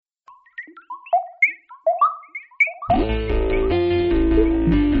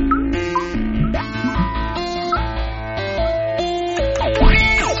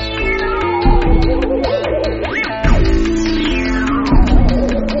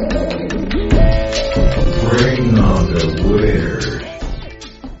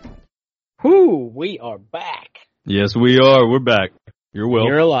Whoo, we are back. Yes, we are. We're back. You're Will.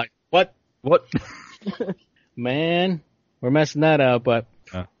 You're alive. What? What? Man, we're messing that up, but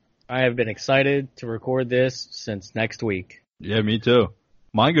I have been excited to record this since next week. Yeah, me too.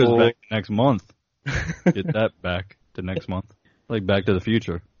 Mine goes back next month. Get that back to next month. Like Back to the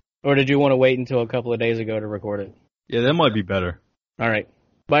Future. Or did you want to wait until a couple of days ago to record it? Yeah, that might be better. All right.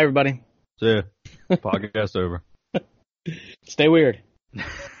 Bye, everybody. See ya. Podcast over. Stay weird.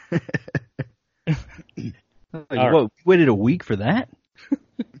 Whoa, waited a week for that?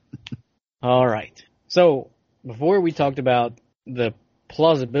 All right. So, before we talked about the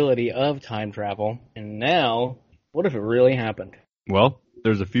plausibility of time travel, and now, what if it really happened? Well,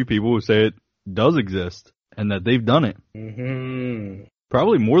 there's a few people who say it does exist, and that they've done it. Mm-hmm.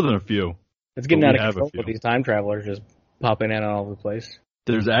 Probably more than a few. It's getting out of control with these time travelers just popping in all over the place.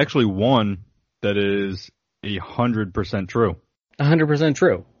 There's actually one that is 100% true. 100%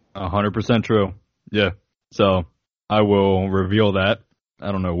 true? 100% true. Yeah. So, I will reveal that.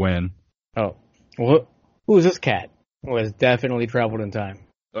 I don't know when. Oh. Well, who is this cat who has definitely traveled in time?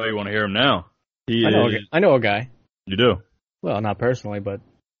 Oh, you want to hear him now? I know a guy. You do? Well, not personally, but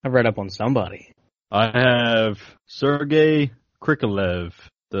I've read up on somebody. I have Sergei Krikalev,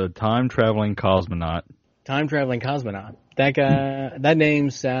 the time-traveling cosmonaut. Time-traveling cosmonaut. That guy, that name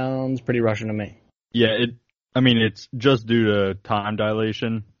sounds pretty Russian to me. Yeah, it's just due to time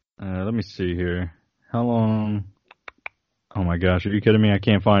dilation. Let me see here. How long? Oh my gosh, are you kidding me? I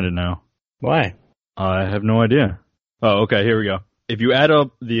can't find it now. Why? I have no idea. Oh, okay, here we go. If you add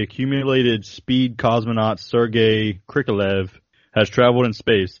up the accumulated speed cosmonaut Sergei Krikalev has traveled in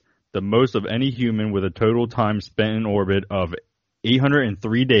space, the most of any human with a total time spent in orbit of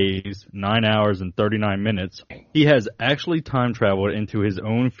 803 days, 9 hours, and 39 minutes, he has actually time traveled into his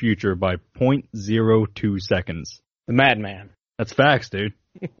own future by 0.02 seconds. The madman. That's facts, dude.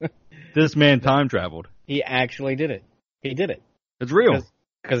 This man time traveled. He actually did it. He did it. It's real.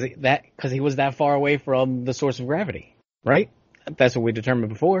 Because he was that far away from the source of gravity, right? That's what we determined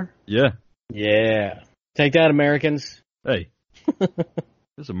before. Yeah. Yeah. Take that, Americans. Hey.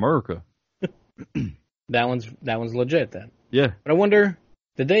 It's America. That one's legit then. Yeah. But I wonder,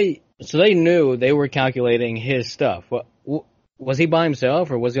 they knew they were calculating his stuff. Was he by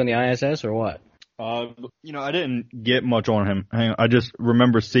himself, or was he on the ISS, or what? I didn't get much on him. I just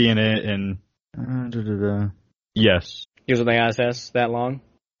remember seeing it and yes. He was on the ISS that long?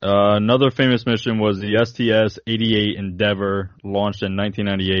 Another famous mission was the STS-88 Endeavour, launched in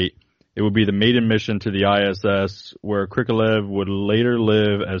 1998. It would be the maiden mission to the ISS, where Krikalev would later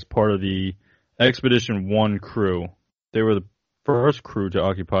live as part of the Expedition 1 crew. They were the first crew to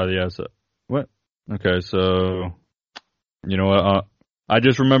occupy the ISS. What? Okay, so, you know what? I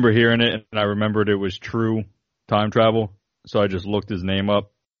just remember hearing it, and I remembered it was true time travel, so I just looked his name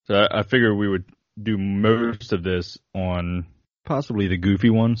up. So I figured we would do most of this on possibly the goofy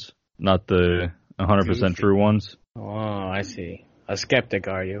ones, not the 100% true ones. Oh, I see. A skeptic,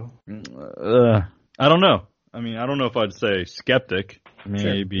 are you? I don't know. I mean, I don't know if I'd say skeptic.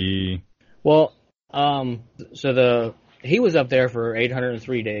 Maybe. Well, he was up there for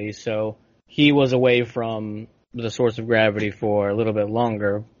 803 days, so he was away from the source of gravity for a little bit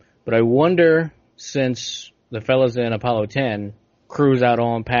longer. But I wonder, since the fellas in Apollo 10 cruised out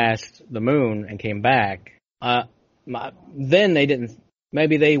on past the moon and came back, then they didn't,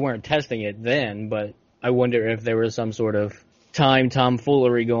 maybe they weren't testing it then, but I wonder if there was some sort of time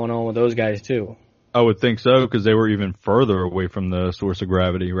tomfoolery going on with those guys too. I would think so, because they were even further away from the source of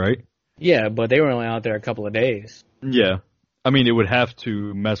gravity, right? Yeah, but they were only out there a couple of days. Yeah. I mean, it would have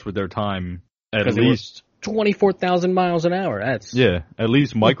to mess with their time at least 24,000 miles an hour. That's at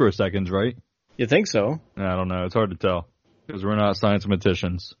least microseconds, right? You think so? I don't know. It's hard to tell, because we're not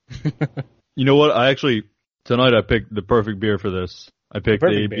science-maticians. You know what? Tonight I picked the perfect beer for this. I picked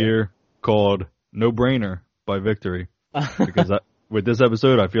a beer called No Brainer by Victory. Because with this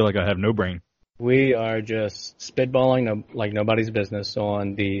episode, I feel like I have no brain. We are just spitballing like nobody's business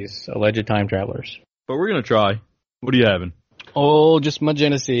on these alleged time travelers. But we're going to try. What are you having? Oh, just my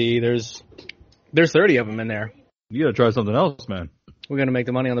Genesee. There's 30 of them in there. You got to try something else, man. We're going to make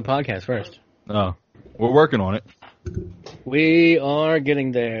the money on the podcast first. Oh, we're working on it. We are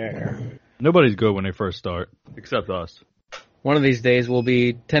getting there. Nobody's good when they first start, except us. One of these days will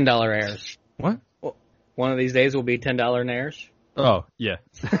be $10 airs. What? One of these days will be $10 airs. Oh, yeah.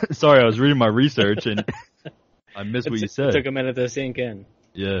 Sorry, I was reading my research and I missed what you said. It took a minute to sink in.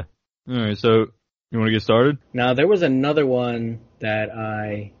 Yeah. All right, so you want to get started? Now, there was another one that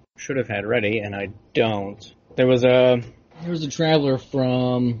I should have had ready, and I don't. There was a traveler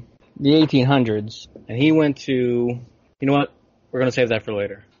from the 1800s, and he went to, you know what? We're going to save that for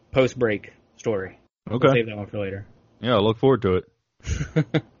later. Post-break story. Okay. We'll save that one for later. Yeah, I look forward to it.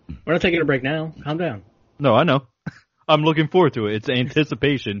 We're not taking a break now. Calm down. No, I know. I'm looking forward to it. It's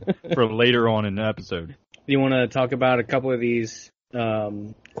anticipation for later on in the episode. You want to talk about a couple of these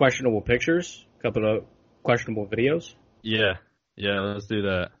questionable pictures? A couple of questionable videos? Yeah, let's do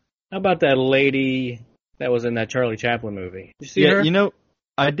that. How about that lady that was in that Charlie Chaplin movie? Did you see her? You know,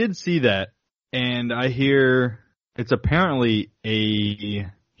 I did see that, and I hear it's apparently a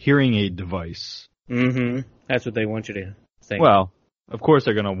hearing aid device. Mm-hmm. That's what they want you to think. Well, of course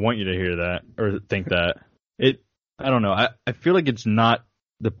they're going to want you to hear that or think that. I don't know. I feel like it's not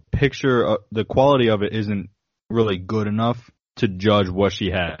the picture, the quality of it isn't really good enough to judge what she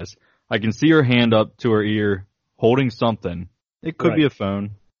has. I can see her hand up to her ear holding something. It could be a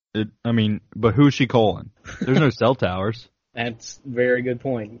phone. But who's she calling? There's no cell towers. That's a very good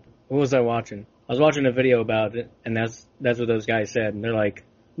point. What was I watching? I was watching a video about it, and that's what those guys said. And they're like,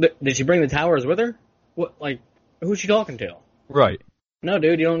 did she bring the towers with her? What, like, who's she talking to? Right. No,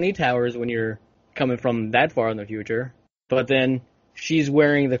 dude, you don't need towers when you're coming from that far in the future. But then she's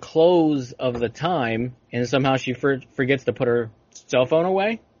wearing the clothes of the time, and somehow she forgets to put her cell phone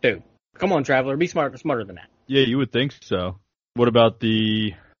away? Dude, come on, traveler, be smarter than that. Yeah, you would think so. What about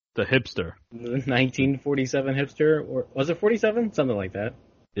the hipster? The 1947 hipster, or was it 47? Something like that.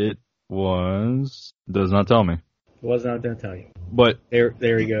 It was. Does not tell me. It was not going to tell you. But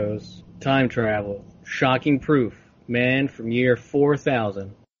there he goes. Time travel. Shocking proof. Man from year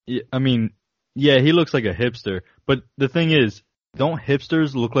 4000. Yeah, he looks like a hipster. But the thing is, don't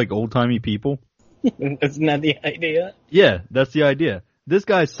hipsters look like old-timey people? Isn't that the idea? Yeah, that's the idea. This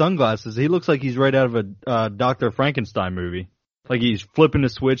guy's sunglasses, he looks like he's right out of a Dr. Frankenstein movie. Like he's flipping the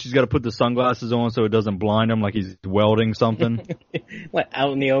switch, he's got to put the sunglasses on so it doesn't blind him, like he's welding something. What,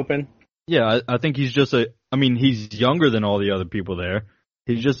 out in the open? Yeah, I think he's just he's younger than all the other people there.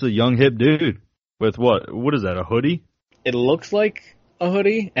 He's just a young hip dude. With what is that, a hoodie? It looks like a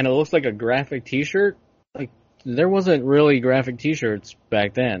hoodie, and it looks like a graphic t-shirt. Like, there wasn't really graphic t-shirts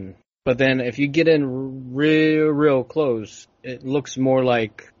back then. But then if you get in real close, it looks more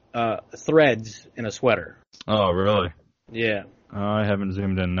like threads in a sweater. Oh, really? Yeah. I haven't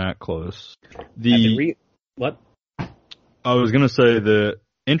zoomed in that close. What? I was going to say the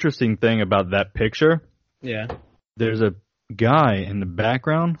interesting thing about that picture. Yeah. There's a guy in the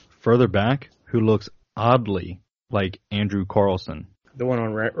background, further back, who looks oddly like Andrew Carlson. The one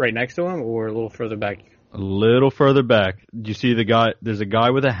on right next to him, or a little further back? A little further back. Do you see the guy? There's a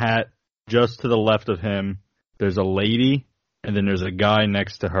guy with a hat just to the left of him. There's a lady, and then there's a guy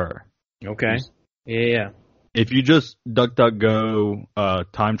next to her. Okay. Yeah. If you just DuckDuckGo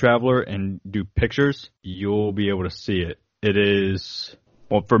Time Traveler and do pictures, you'll be able to see it. It is,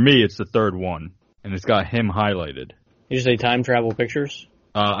 well, for me, it's the third one, and it's got him highlighted. You say time travel pictures?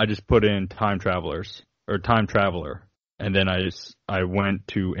 I just put in Time Travelers, or Time Traveler, and then I went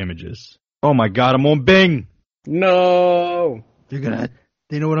to images. Oh my god, I'm on Bing! No! They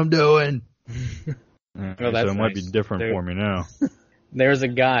know what I'm doing. Oh, so that's it might be different for me now. There's a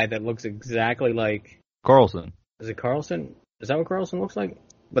guy that looks exactly like Carlson. Is it Carlson? Is that what Carlson looks like?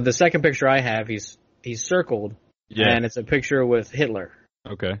 But the second picture I have, he's circled, and it's a picture with Hitler.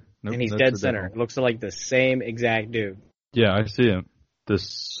 Okay. Nope, and he's dead center. It looks like the same exact dude. Yeah, I see him. The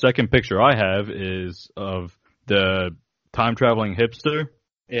second picture I have is of the time-traveling hipster.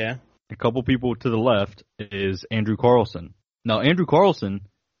 Yeah. A couple people to the left is Andrew Carlson. Now, Andrew Carlson,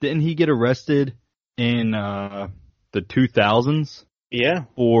 didn't he get arrested in the 2000s? Yeah.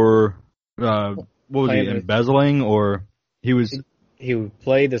 For, what was he, embezzling, or he was... He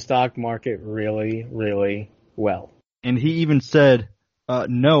played the stock market really, really well. And he even said,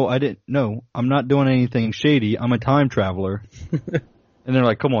 no, I'm not doing anything shady. I'm a time traveler. And they're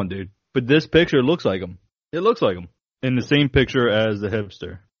like, come on, dude. But this picture looks like him. It looks like him. In the same picture as the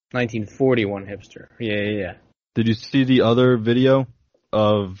hipster. 1941 hipster. Yeah. Did you see the other video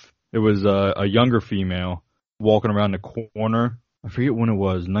of, it was a younger female walking around the corner? I forget when it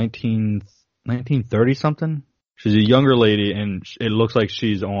was, 1930 something? She's a younger lady, and it looks like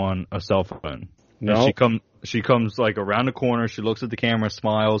she's on a cell phone. No. She comes like around the corner, she looks at the camera,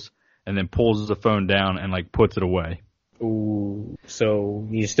 smiles, and then pulls the phone down and like puts it away. Ooh, so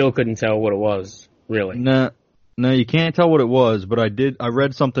you still couldn't tell what it was, really? No, you can't tell what it was, but I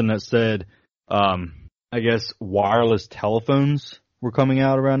read something that said, I guess wireless telephones were coming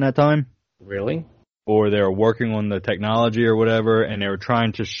out around that time. Really? Or they were working on the technology or whatever, and they were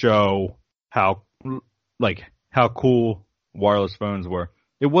trying to show how cool wireless phones were.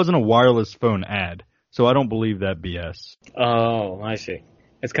 It wasn't a wireless phone ad, so I don't believe that BS. Oh, I see.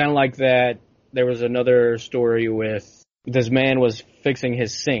 It's kind of like that. There was another story with this man was fixing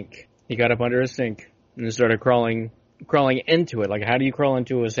his sink. He got up under his sink and started crawling into it. Like, how do you crawl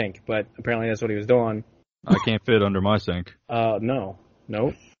into a sink? But apparently that's what he was doing. I can't fit under my sink. No.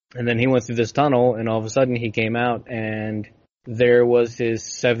 And then he went through this tunnel, and all of a sudden he came out, and there was his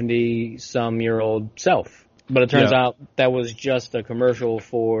 70-some-year-old self. But it turns out that was just a commercial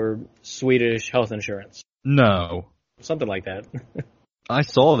for Swedish health insurance. No. Something like that. I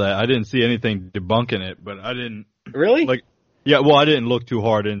saw that. I didn't see anything debunking it, but I didn't... Really? I didn't look too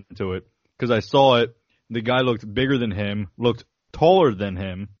hard into it. Because I saw it. The guy looked bigger than him, looked taller than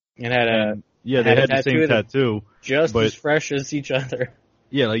him. And had they had the same tattoo. Just as fresh as each other.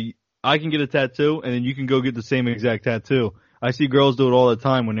 Yeah, like, I can get a tattoo, and then you can go get the same exact tattoo. I see girls do it all the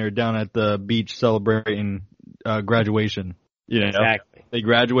time when they're down at the beach celebrating graduation. You know? Exactly. They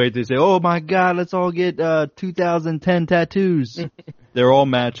graduate, they say, oh my God, let's all get 2010 tattoos. They're all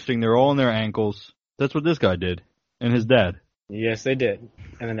matching, they're all on their ankles. That's what this guy did. And his dad. Yes, they did.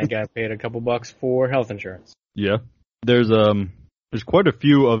 And then they got paid a couple bucks for health insurance. Yeah. There's quite a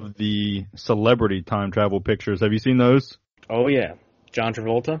few of the celebrity time travel pictures. Have you seen those? Oh yeah. John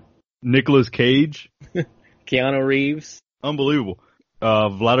Travolta. Nicolas Cage. Keanu Reeves. Unbelievable.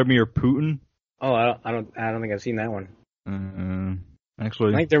 Vladimir Putin. Oh, I don't think I've seen that one.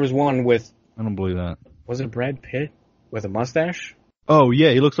 Actually, I think there was one with. I don't believe that. Was it Brad Pitt with a mustache? Oh yeah,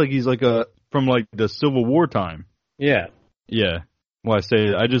 he looks like he's from the Civil War time. Yeah. Yeah. Well,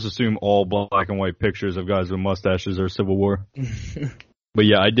 I just assume all black and white pictures of guys with mustaches are Civil War. But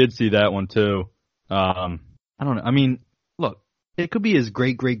yeah, I did see that one too. I don't know. I mean, look, it could be his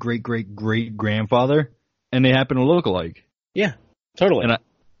great grandfather, and they happen to look alike. Yeah, totally. And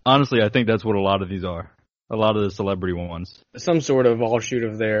honestly, I think that's what a lot of these are. A lot of the celebrity ones. Some sort of offshoot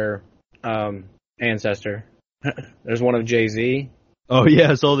of their ancestor. There's one of Jay-Z. Oh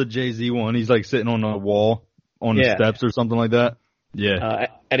yeah, I saw the Jay-Z one. He's sitting on a wall on the steps or something like that. Yeah.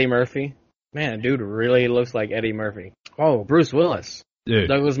 Eddie Murphy. Man, dude really looks like Eddie Murphy. Oh, Bruce Willis. Dude.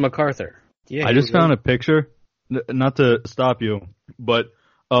 Douglas MacArthur. Yeah. I just found a picture, not to stop you, but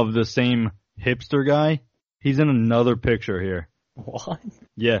of the same hipster guy. He's in another picture here. What?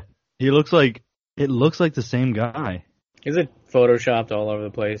 Yeah. It looks like the same guy. Is it photoshopped all over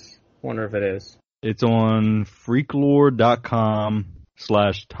the place? Wonder if it is. It's on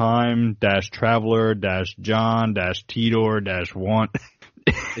freaklore.com/time-traveler-John-Titor-1.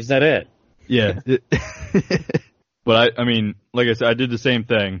 Is that it? Yeah. But I mean, like I said, I did the same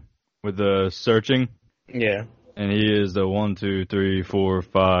thing with the searching. Yeah. And he is the 1, 2, 3, 4,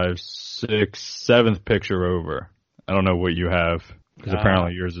 5, 6, 7th picture over. I don't know what you have, because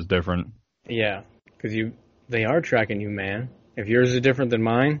apparently yours is different. Yeah, because they are tracking you, man. If yours is different than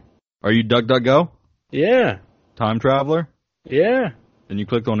mine. Are you DuckDuckGo? Yeah. Time Traveler? Yeah. And you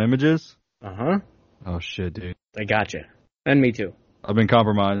clicked on images? Uh-huh. Oh, shit, dude. I gotcha. And me too. I've been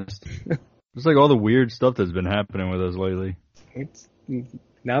compromised. It's all the weird stuff that's been happening with us lately. It's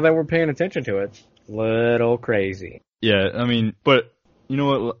now that we're paying attention to it, little crazy. Yeah, I mean, but you know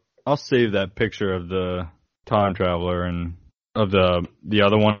what? I'll save that picture of the time traveler and of the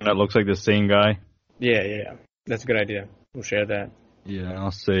other one that looks like the same guy. Yeah. That's a good idea. We'll share that. Yeah,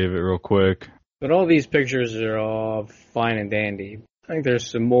 I'll save it real quick. But all these pictures are all fine and dandy. I think there's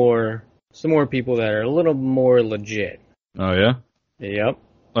some more people that are a little more legit. Oh, yeah? Yep.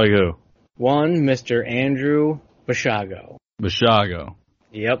 Like who? One, Mr. Andrew Basiago. Basiago.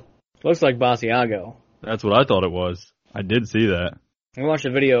 Yep. Looks like Basiago. That's what I thought it was. I did see that. I watched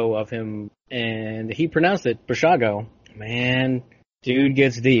a video of him, and he pronounced it Basiago. Man, dude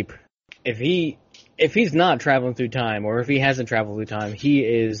gets deep. If he's not traveling through time, or if he hasn't traveled through time, he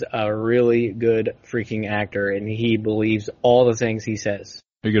is a really good freaking actor, and he believes all the things he says.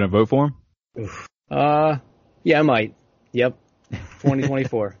 Are you gonna vote for him? Oof. Yeah, I might. Yep.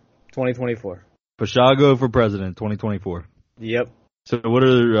 2024. 2024. Basiago for president, 2024. Yep. So what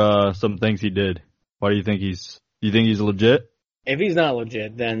are some things he did? Why do you think he's legit? If he's not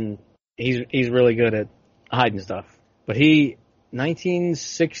legit, then he's really good at hiding stuff. But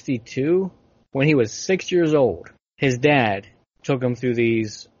 1962, when he was 6 years old, his dad took him through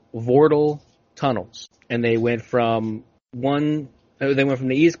these Vortal tunnels, and they went from the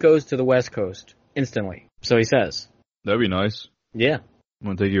East Coast to the West Coast instantly. So he says. That'd be nice. Yeah. It's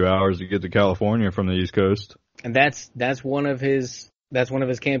gonna take you hours to get to California from the East Coast. And that's one of his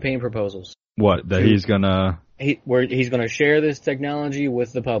campaign proposals. What? That he's gonna share this technology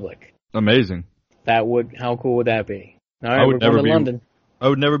with the public. Amazing. How cool would that be? All right, we're going to London. I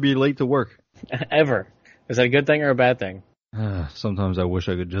would never be late to work. Ever. Is that a good thing or a bad thing? Sometimes I wish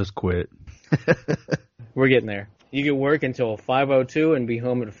I could just quit. We're getting there. You can work until 5:02 and be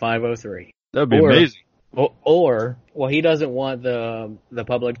home at 5:03. That'd be amazing. Or, he doesn't want the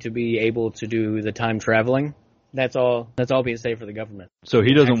public to be able to do the time traveling. That's all being saved for the government. So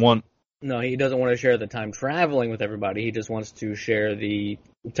he doesn't want... No, he doesn't want to share the time traveling with everybody. He just wants to share the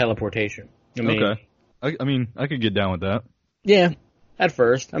teleportation. Okay. I could get down with that. Yeah, at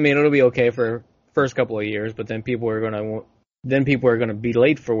first. I mean, it'll be okay for first couple of years, but then people are gonna be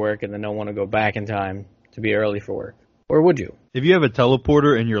late for work and then they'll want to go back in time to be early for work. Or would you? If you have a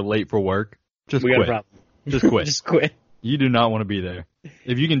teleporter and you're late for work, just quit. Got a problem. Just quit. Just quit. You do not want to be there.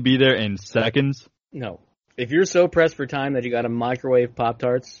 If you can be there in seconds. No. If you're so pressed for time that you got to microwave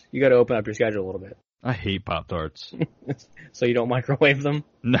Pop-Tarts, you got to open up your schedule a little bit. I hate Pop-Tarts. So you don't microwave them?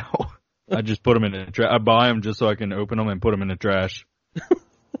 No. I just put them in the trash. I buy them just so I can open them and put them in the trash.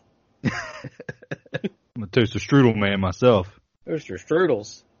 I'm a toaster strudel man myself. Toaster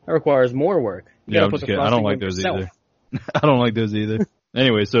strudels. That requires more work. I'm just kidding. I don't like those either. I don't like those either.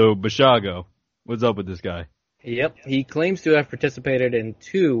 Anyway, so Basiago. What's up with this guy? Yep. He claims to have participated in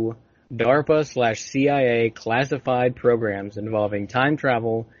 2 DARPA/CIA classified programs involving time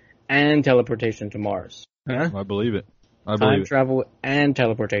travel and teleportation to Mars. Huh? I believe it. Time travel and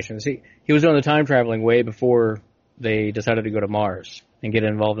teleportation. See, he was doing the time traveling way before they decided to go to Mars and get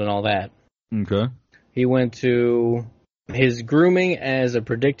involved in all that. Okay. He went to his grooming as a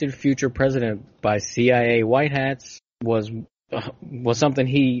predicted future president by CIA White Hats was something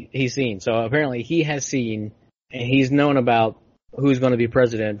he's seen. So apparently he has seen and he's known about who's going to be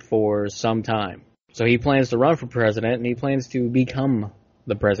president for some time. So he plans to run for president and he plans to become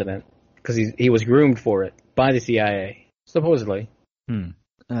the president because he was groomed for it by the CIA, supposedly.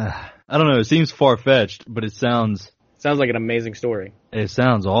 I don't know. It seems far-fetched, but it sounds like an amazing story. It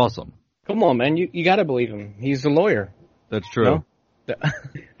sounds awesome. Come on, man. You got to believe him. He's a lawyer. That's true. No?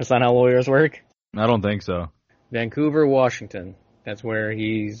 That's not how lawyers work? I don't think so. Vancouver, Washington. That's where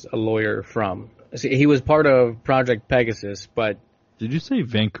he's a lawyer from. See, he was part of Project Pegasus, but... Did you say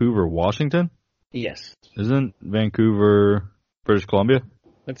Vancouver, Washington? Yes. Isn't Vancouver, British Columbia?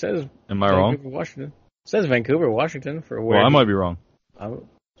 It says... Am I Vancouver, wrong? Washington. It says Vancouver, Washington for where... Well, I might be wrong.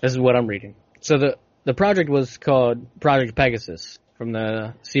 This is what I'm reading. So the project was called Project Pegasus from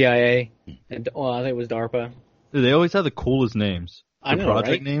the CIA, and I think it was DARPA. Dude, they always have the coolest names. I know, project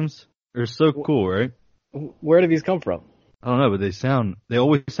right? names are so cool, right? Where did these come from? I don't know, but they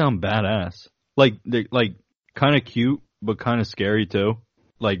always sound badass. Like kind of cute, but kind of scary too.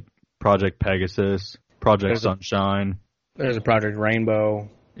 Like Project Pegasus, Project Sunshine. There's a Project Rainbow.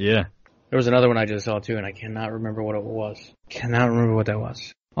 Yeah. There was another one I just saw too, and I cannot remember what it was. Cannot remember what that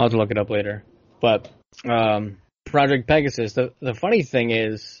was. I'll have to look it up later. But Project Pegasus, the funny thing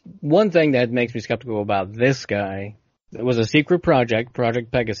is, one thing that makes me skeptical about this guy, it was a secret project,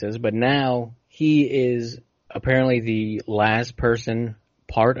 Project Pegasus, but now he is apparently the last person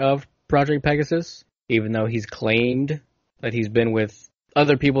part of Project Pegasus, even though he's claimed that he's been with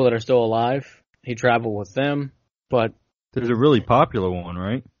other people that are still alive. He traveled with them, but... There's a really popular one,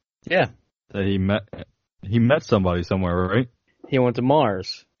 right? Yeah. That he met somebody somewhere, right? He went to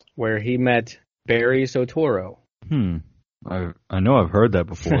Mars, where he met Barry Soetoro. I know I've heard that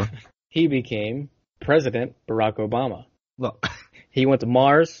before. He became President Barack Obama. Look. He went to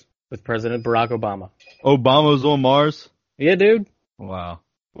Mars with President Barack Obama. Obama's on Mars? Yeah, dude. Wow.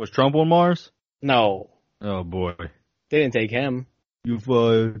 Was Trump on Mars? No. Oh, boy. They didn't take him.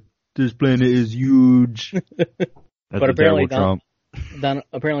 This planet is huge. But apparently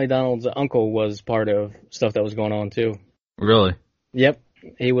apparently Donald's uncle was part of stuff that was going on, too. Really? Yep.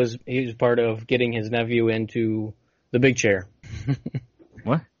 He was part of getting his nephew into the big chair.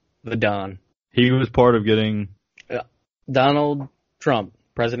 What? The Don. He was part of getting... Donald Trump,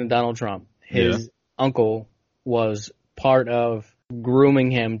 President Donald Trump, his uncle was part of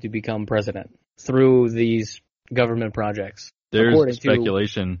grooming him to become president through these government projects. There's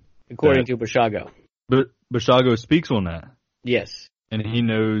speculation. According to Basiago. But Basiago speaks on that. Yes. And he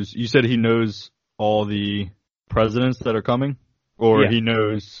knows... You said he knows all the presidents that are coming? Or he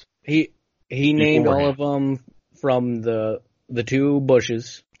knows... He named all of them from the 2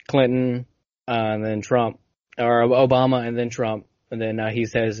 Bushes, Clinton, and then Trump, or Obama and then Trump, and then he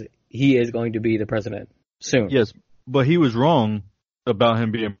says he is going to be the president soon. Yes, but he was wrong about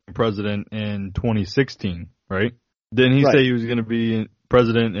him being president in 2016, right? Didn't he say he was going to be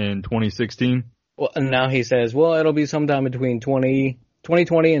president in 2016? Well, and now he says, well, it'll be sometime between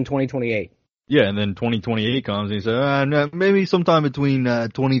 2020 and 2028. Yeah, and then 2028 comes and he says, no, maybe sometime between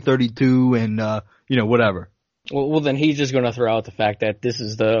 2032 and, whatever. Well, then he's just going to throw out the fact that this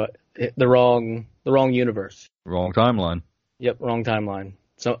is the wrong universe. Wrong timeline. Yep, wrong timeline.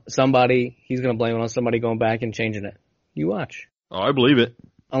 So somebody, he's going to blame it on somebody going back and changing it. You watch. Oh, I believe it.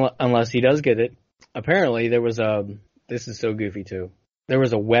 Unless he does get it. Apparently there was this is so goofy too. There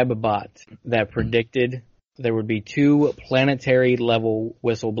was a web bot that predicted there would be 2 planetary level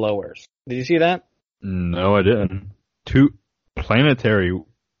whistleblowers. Did you see that? No, I didn't. 2 planetary,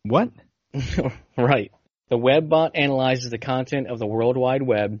 what? Right. The WebBot analyzes the content of the World Wide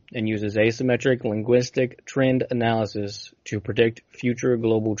Web and uses asymmetric linguistic trend analysis to predict future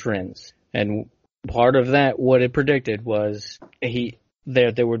global trends. And part of that, what it predicted was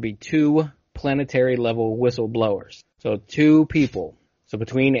there would be 2 planetary level whistleblowers. So 2 people. So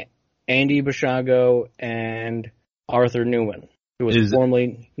between Andy Basiago and Arthur Newman, who was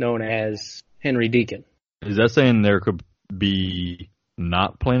formerly known as Henry Deacon. Is that saying there could be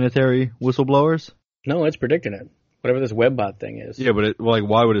not planetary whistleblowers? No, it's predicting it. Whatever this WebBot thing is. Yeah, but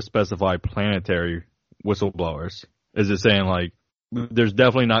why would it specify planetary whistleblowers? Is it saying there's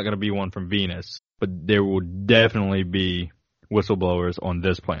definitely not going to be one from Venus, but there will definitely be whistleblowers on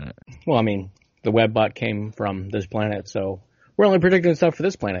this planet? Well, I mean, the WebBot came from this planet, so we're only predicting stuff for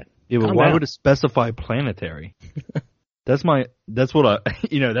this planet. Yeah, but why would it specify planetary? That's what I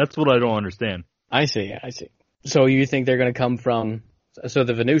don't understand. I see. So you think they're going to come from,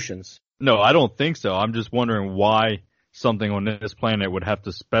 the Venusians? No, I don't think so. I'm just wondering why something on this planet would have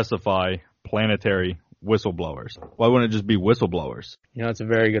to specify planetary whistleblowers. Why wouldn't it just be whistleblowers? That's a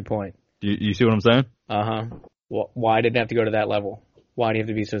very good point. You see what I'm saying? Uh-huh. Well, why did it have to go to that level? Why do you have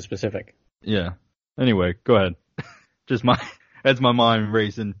to be so specific? Yeah. Anyway, go ahead. That's my mind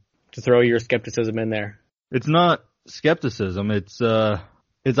racing. To throw your skepticism in there. It's not skepticism. It's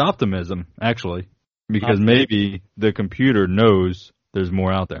optimism, actually. Because maybe the computer knows there's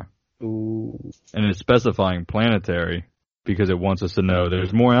more out there. Ooh. And it's specifying planetary because it wants us to know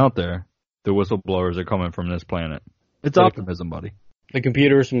there's more out there. The whistleblowers are coming from this planet. It's optimism, buddy. The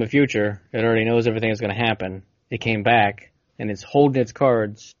computer's from the future. It already knows everything that's going to happen. It came back, and it's holding its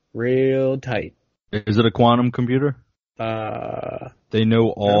cards real tight. Is it a quantum computer? They know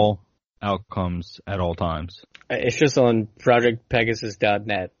all outcomes at all times. It's just on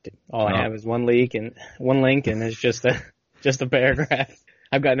projectpegasus.net. All I have is one link, and it's just a paragraph.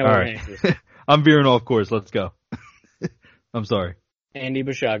 I've got no other answers. I'm veering off course. Let's go. I'm sorry. Andy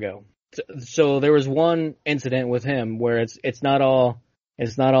Basiago. So there was one incident with him where it's not all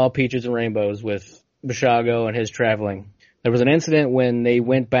peaches and rainbows with Basiago and his traveling. There was an incident when they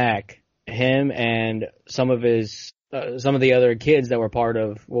went back, him and some of the other kids that were part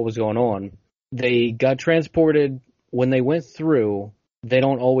of what was going on. They got transported when they went through. They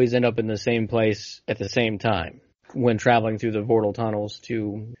don't always end up in the same place at the same time when traveling through the Vortal tunnels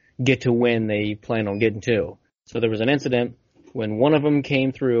to get to when they plan on getting to. So there was an incident when one of them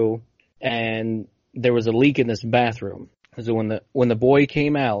came through and there was a leak in this bathroom. So when the boy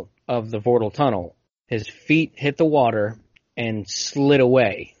came out of the Vortal tunnel, his feet hit the water and slid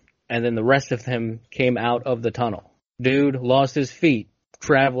away. And then the rest of them came out of the tunnel. Dude lost his feet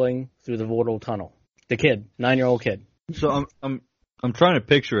traveling through the Vortal tunnel. The kid, 9-year-old kid. So I'm trying to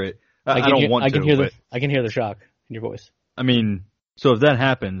picture it. I can hear the shock in your voice. I mean, so if that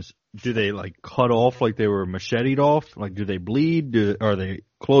happens, do they cut off like they were macheted off? Do they bleed? Are they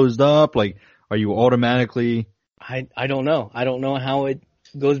closed up? Are you automatically? I don't know. I don't know how it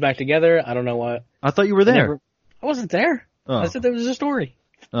goes back together. I don't know what. I thought you were there. I wasn't there. Oh. I said there was a story.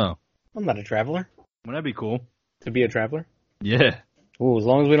 Oh. I'm not a traveler. Wouldn't that be cool? To be a traveler? Yeah. Ooh, as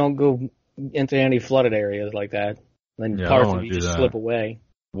long as we don't go into any flooded areas like that, then parts of you just slip away.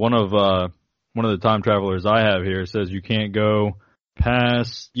 One of the time travelers I have here says you can't go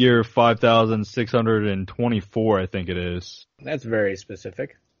past year 5,624, I think it is. That's very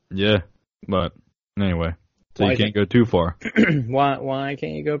specific. Yeah, but anyway, so you can't go too far. Why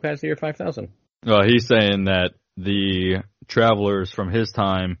can't you go past the year 5,000? Well, he's saying that the travelers from his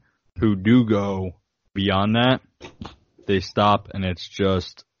time who do go beyond that, they stop and it's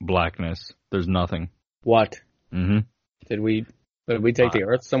just blackness. There's nothing. What? Mm-hmm. Did we take the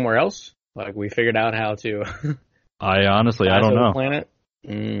Earth somewhere else? We figured out how to. I honestly, I don't know. Planet?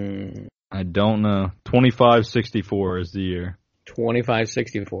 I don't know. 2564 is the year.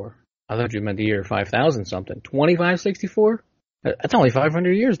 2564. I thought you meant the year 5,000 something. 2564? That's only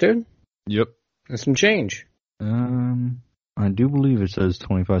 500 years, dude. Yep. That's some change. I do believe it says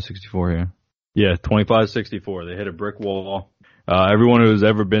 2564 here. Yeah, 2564. They hit a brick wall. Everyone who's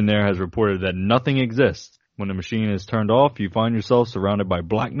ever been there has reported that nothing exists. When the machine is turned off, you find yourself surrounded by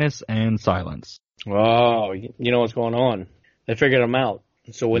blackness and silence. Oh, you know what's going on. They figured them out.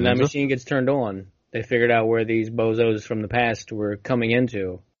 So when that machine gets turned on, they figured out where these bozos from the past were coming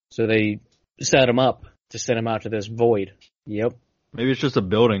into. So they set them up to send them out to this void. Yep. Maybe it's just a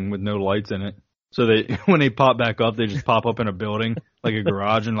building with no lights in it. So they, when they pop back up, they just pop up in a building, like a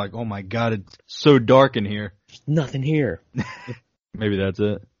garage, and like, oh my god, it's so dark in here. There's nothing here. Maybe that's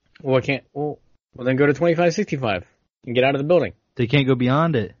it. Well, I can't. Well, then go to 2565 and get out of the building. They can't go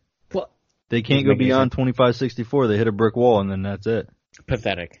beyond it. What? They can't go beyond 2564. They hit a brick wall, and then that's it.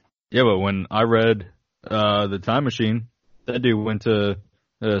 Pathetic. Yeah, but when I read the Time Machine, that dude went to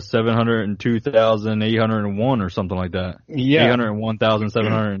 702,801 or something like that. Yeah.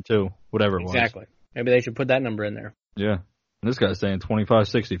 801,702, whatever it was. Exactly. Maybe they should put that number in there. Yeah. And this guy's saying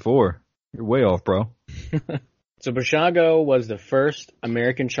 2564. You're way off, bro. So Bashago was the first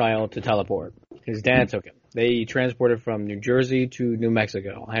American child to teleport. His dad took him. They transported from New Jersey to New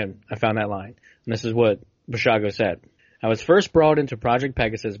Mexico. I found that line. And this is what Bashago said. I was first brought into Project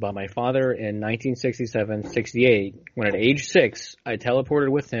Pegasus by my father in 1967-68, when at age 6, I teleported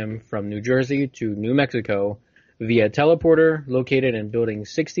with him from New Jersey to New Mexico via teleporter located in Building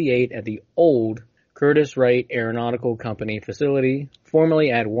 68 at the old Curtiss Wright Aeronautical Company facility, formerly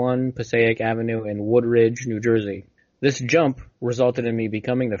at 1 Passaic Avenue in Woodridge, New Jersey. This jump resulted in me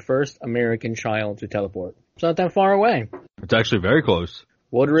becoming the first American child to teleport. It's not that far away. It's actually very close.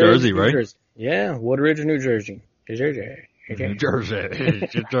 Woodridge, Jersey, New right? Jersey. Yeah, Woodridge, New Jersey. Jersey.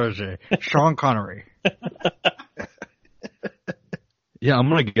 Sean Connery. Yeah, I'm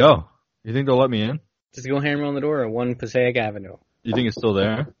gonna go. You think they'll let me in? Just go hammer on the door at 1 Passaic Avenue. You think it's still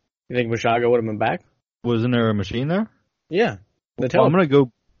there? You think Bashago would have been back? Wasn't there a machine there? Yeah. Well, I'm gonna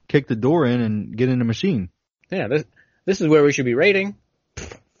go kick the door in and get in the machine. Yeah, this is where we should be raiding.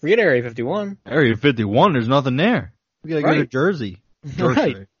 Forget Area 51. Area 51, there's nothing there. We gotta go to Jersey.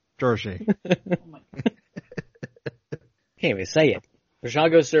 Right. Jersey. Can't even say it.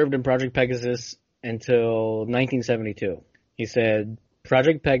 Bashago served in Project Pegasus until 1972. He said,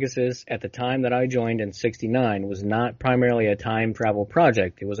 Project Pegasus, at the time that I joined in 69, was not primarily a time travel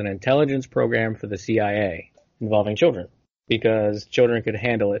project. It was an intelligence program for the CIA involving children, because children could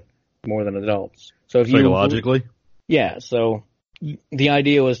handle it more than adults. So if Psychologically? Yeah, so the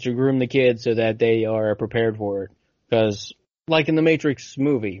idea was to groom the kids so that they are prepared for it. Because, like in the Matrix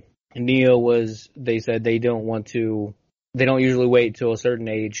movie, they said they don't usually wait till a certain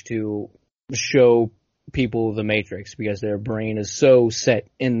age to show people the Matrix because their brain is so set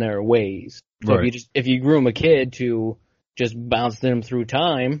in their ways. So right. if you groom a kid to just bounce them through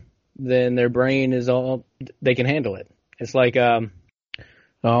time, then their brain they can handle it. It's like,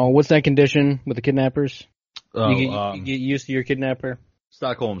 what's that condition with the kidnappers? You get used to your kidnapper?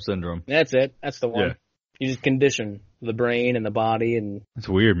 Stockholm Syndrome. That's it. That's the one. Yeah. You just condition the brain and the body and... It's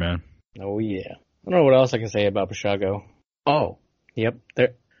weird, man. Oh, yeah. I don't know what else I can say about Bashago. Oh, yep.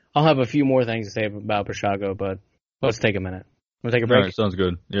 I'll have a few more things to say about Bashago, but let's take a minute. Want to take a break? All right, sounds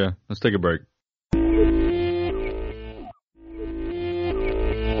good. Yeah, let's take a break.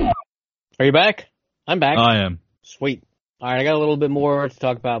 Are you back? I'm back. I am. Sweet. All right, I got a little bit more to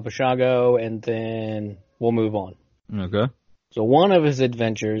talk about Bashago, and then we'll move on. Okay. So one of his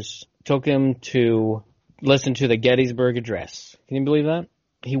adventures took him to listen to the Gettysburg Address. Can you believe that?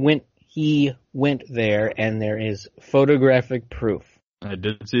 He went there, and there is photographic proof. I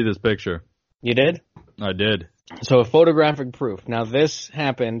did see this picture. You did? I did. So photographic proof. Now this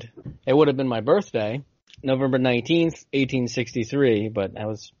happened, it would have been my birthday, November 19th, 1863, but I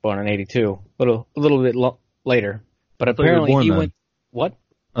was born in 82, a little bit later. But apparently he went... What?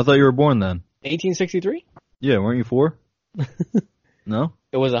 I thought you were born then. 1863? Yeah, weren't you 4? No?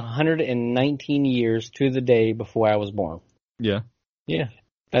 It was 119 years to the day before I was born. Yeah. Yeah.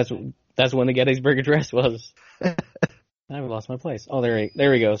 That's when the Gettysburg Address was. I've lost my place. Oh,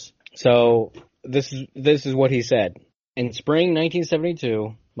 there he goes. So this is what he said. In spring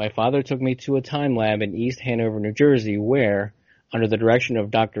 1972, my father took me to a time lab in East Hanover, New Jersey, where, under the direction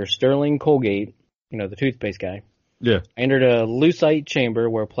of Dr. Sterling Colgate, the toothpaste guy, yeah, I entered a lucite chamber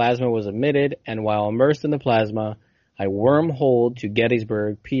where plasma was emitted, and while immersed in the plasma, I wormholed to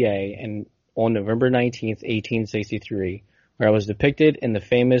Gettysburg, PA, and on November 19th, 1863, where I was depicted in the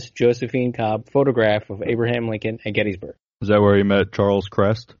famous Josephine Cobb photograph of Abraham Lincoln at Gettysburg. Is that where he met Charles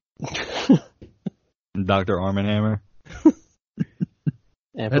Crest? And Dr. Arm & Hammer?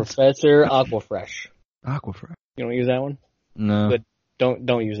 And Professor Aquafresh. Aquafresh. You don't use that one? No. But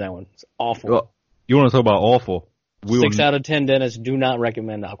don't use that one. It's awful. Well, you want to talk about awful? 6 out of 10 dentists do not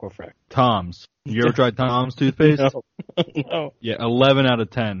recommend Aquafresh. Tom's. You ever tried Tom's toothpaste? No. Yeah, 11 out of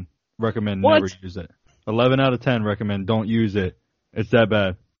 10 recommend never use it. 11 out of 10 recommend don't use it. It's that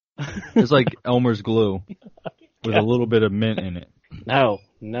bad. It's like Elmer's glue with a little bit of mint in it. No.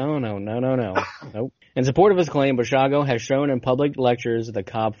 Nope. In support of his claim, Bashago has shown in public lectures the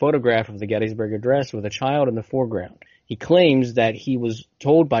Cobb photograph of the Gettysburg Address with a child in the foreground. He claims that he was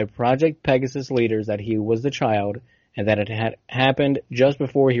told by Project Pegasus leaders that he was the child and that it had happened just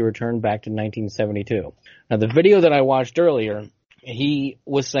before he returned back to 1972. Now, the video that I watched earlier, he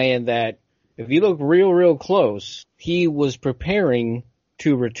was saying that if you look real close, he was preparing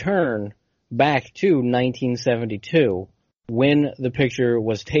to return back to 1972 when the picture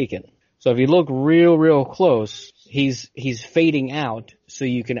was taken. So if you look real close, he's fading out so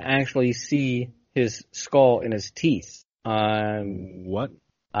you can actually see his skull and his teeth. What?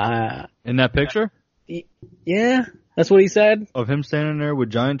 In that picture? Yeah, that's what he said. Of him standing there with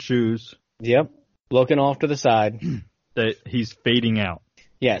giant shoes. Yep, looking off to the side. That he's fading out.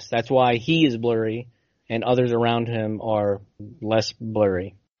 Yes, that's why he is blurry and others around him are less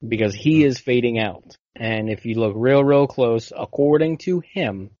blurry because he is fading out. And if you look real close, according to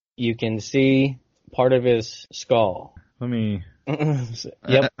him, you can see part of his skull. Let me...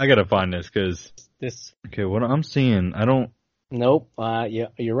 Yep. I gotta find this because... This. Okay, what I'm seeing, I don't... Nope. Yeah,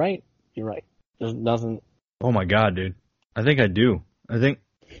 you're right. You're right. There's nothing... Oh my god, dude. I think I do. I think...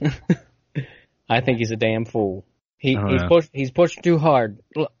 I think he's a damn fool. He's pushed too hard.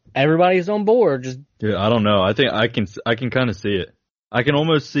 Look, everybody's on board. Just... Dude, I don't know. I think I can kind of see it. I can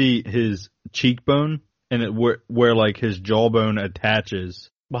almost see his cheekbone and where like his jawbone attaches.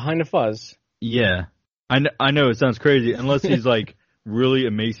 Behind the fuzz. Yeah. I know it sounds crazy unless he's like really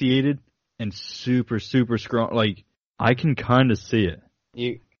emaciated and super strong. Like I can kind of see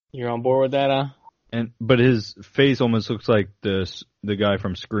it. You're on board with that, But his face almost looks like the guy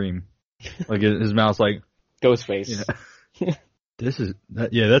from Scream. Like his mouth's like Ghostface. Yeah.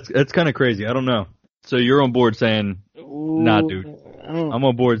 That's kind of crazy. I don't know. So you're on board saying, nah, dude. I'm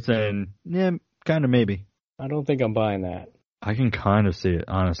on board saying, yeah, kind of maybe. I don't think I'm buying that. I can kind of see it,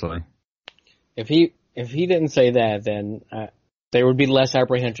 honestly. If he didn't say that, then there would be less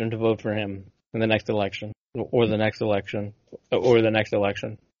apprehension to vote for him in the next election, or the next election, or the next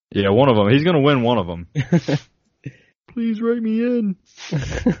election. Yeah, one of them. He's going to win one of them. Please write me in.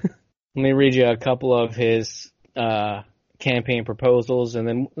 Let me read you a couple of his campaign proposals, and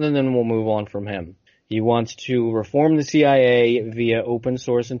then we'll move on from him. He wants to reform the CIA via open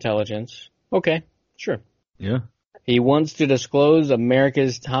source intelligence. Okay, sure. Yeah. He wants to disclose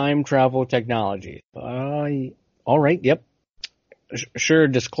America's time travel technology. All right, yep. Sure,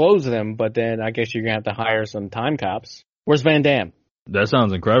 disclose them, but then I guess you're going to have to hire some time cops. Where's Van Damme? That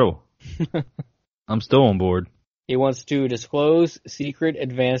sounds incredible. I'm still on board. He wants to disclose secret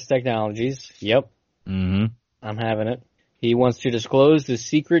advanced technologies. Yep. Mm-hmm. I'm having it. He wants to disclose the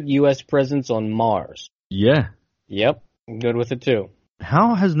secret U.S. presence on Mars. Yeah. Yep. I'm good with it, too.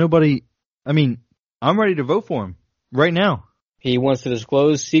 How has nobody... I mean, I'm ready to vote for him right now. He wants to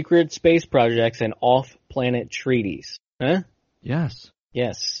disclose secret space projects and off-planet treaties. Huh? Yes.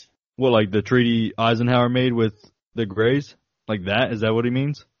 Yes. What, like the treaty Eisenhower made with the Greys? Like that? Is that what he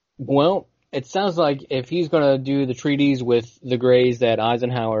means? Well, it sounds like if he's going to do the treaties with the Greys that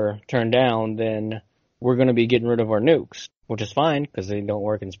Eisenhower turned down, then we're going to be getting rid of our nukes, which is fine because they don't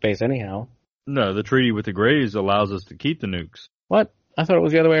work in space anyhow. No, the treaty with the Greys allows us to keep the nukes. What? I thought it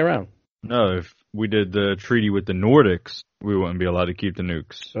was the other way around. No, if we did the treaty with the Nordics, we wouldn't be allowed to keep the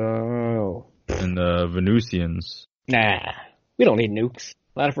nukes. Oh. And the Venusians. Nah, we don't need nukes.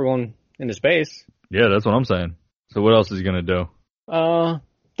 Not if we're going into space. Yeah, that's what I'm saying. So what else is he going to do?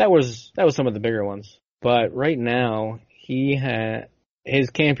 That was some of the bigger ones. But right now, his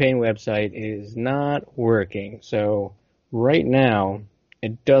campaign website is not working. So right now,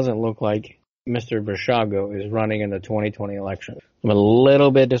 it doesn't look like Mr. Basiago is running in the 2020 election. I'm a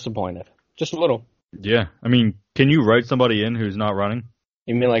little bit disappointed. Just a little. Yeah. I mean, can you write somebody in who's not running?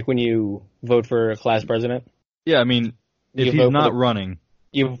 You mean like when you vote for a class president? Yeah, I mean, if he's not running.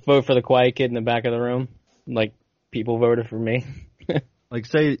 You vote for the quiet kid in the back of the room? Like, people voted for me? Like,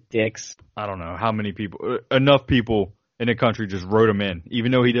 say... Dicks. I don't know how many people... Enough people in the country just wrote him in,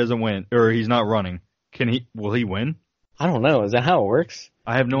 even though he doesn't win, or he's not running. Will he win? I don't know. Is that how it works?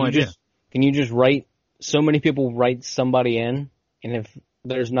 I have no idea. Can you just write... So many people write somebody in, and if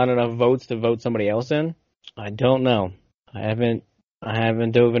there's not enough votes to vote somebody else in? I don't know. I haven't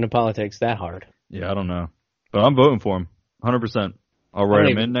dove into politics that hard. Yeah, I don't know. But I'm voting for him. 100%. I'll write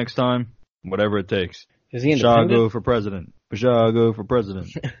him in next time. Whatever it takes. Is he independent? Basiago for president. Basiago for president.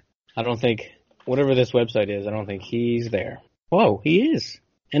 I don't think... Whatever this website is, I don't think he's there. Whoa, he is.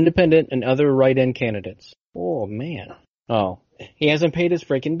 Independent and other write-in candidates. Oh, man. Oh, he hasn't paid his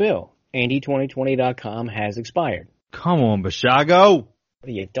freaking bill. Andy2020.com has expired. Come on, Basiago. What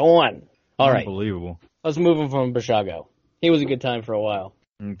are you doing? All right. Unbelievable. Let's move him from Basiago. He was a good time for a while.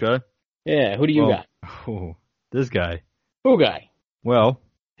 Okay. Yeah, who do you got? Oh, this guy. Who guy? Well,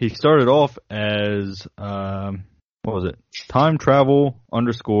 he started off as what was it? Time travel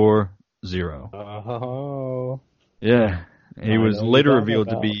 _0. Oh. Yeah. He was later revealed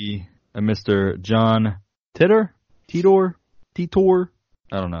to be a Mr. John Titor? Titor?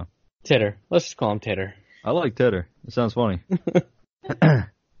 I don't know. Titter. Let's just call him Titter. I like Titter. It sounds funny.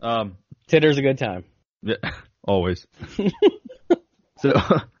 Titter's a good time. Yeah, always. So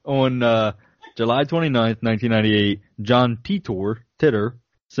on July 29th, 1998, John Titor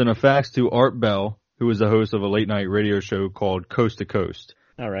sent a fax to Art Bell, who was the host of a late-night radio show called Coast to Coast.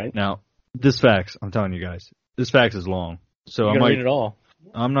 All right. Now, this fax, I'm telling you guys, this fax is long. So You're I gonna might read it all.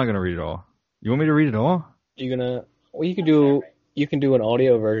 I'm not going to read it all. You want me to read it all? You're gonna. Well, you can do an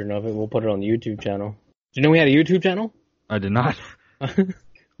audio version of it. We'll put it on the YouTube channel. Do you know we had a YouTube channel? I did not.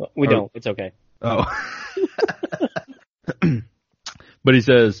 We don't. It's okay. Oh. But he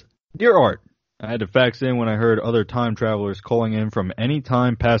says, Dear Art, I had to fax in when I heard other time travelers calling in from any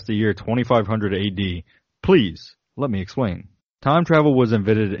time past the year 2500 AD. Please, let me explain. Time travel was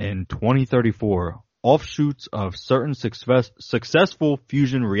invented in 2034. Offshoots of certain successful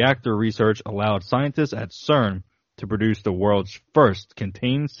fusion reactor research allowed scientists at CERN to produce the world's first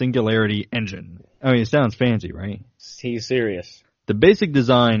contained singularity engine. I mean, it sounds fancy, right? He's serious. The basic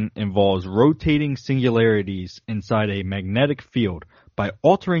design involves rotating singularities inside a magnetic field. By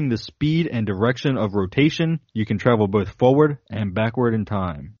altering the speed and direction of rotation, you can travel both forward and backward in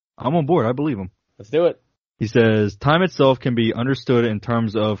time. I'm on board. I believe him. Let's do it. He says, time itself can be understood in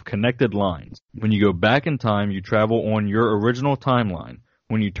terms of connected lines. When you go back in time, you travel on your original timeline.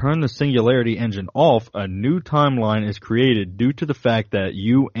 When you turn the singularity engine off, a new timeline is created due to the fact that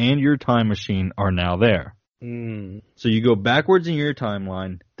you and your time machine are now there. So you go backwards in your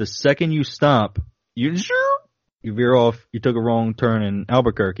timeline. The second you stop, you veer off. You took a wrong turn in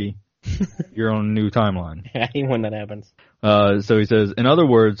Albuquerque. You're on a new timeline. I hate when that happens. So he says, in other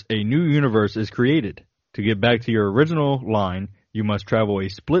words, a new universe is created. To get back to your original line, you must travel a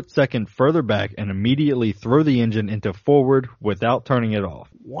split second further back and immediately throw the engine into forward without turning it off.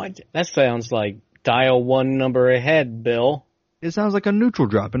 What? That sounds like dial one number ahead, Bill. It sounds like a neutral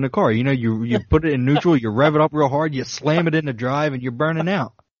drop in the car. You know, you put it in neutral, you rev it up real hard, you slam it into drive, and you're burning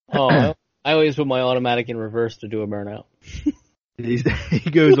out. Oh, I always put my automatic in reverse to do a burnout. He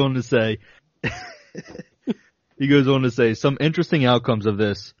goes on to say, some interesting outcomes of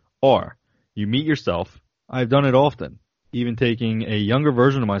this are, you meet yourself. I've done it often, even taking a younger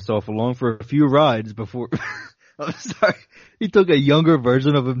version of myself along for a few rides before. I'm sorry. He took a younger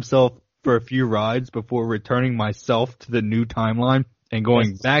version of himself for a few rides before returning myself to the new timeline and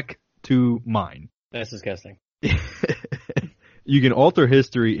going back to mine. That's disgusting. You can alter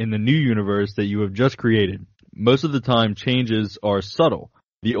history in the new universe that you have just created. Most of the time, changes are subtle.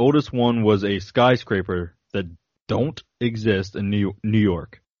 The oldest one was a skyscraper that don't exist in New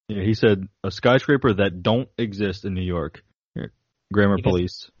York. Yeah, he said a skyscraper that don't exist in New York. Here, grammar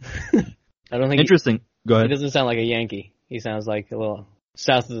police. I don't think interesting. Go ahead. He doesn't sound like a Yankee. He sounds like a little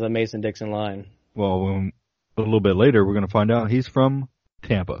south of the Mason-Dixon line. Well, a little bit later, we're going to find out he's from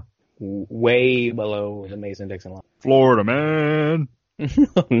Tampa. Way below the Mason-Dixon line. Florida, man.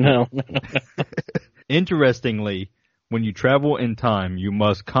 No. Interestingly, when you travel in time, you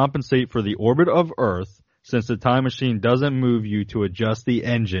must compensate for the orbit of Earth, since the time machine doesn't move you to adjust the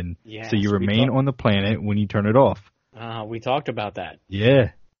engine, so you remain on the planet when you turn it off. We talked about that.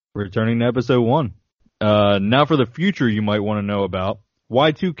 Yeah. Returning to episode 1. Now for the future you might want to know about.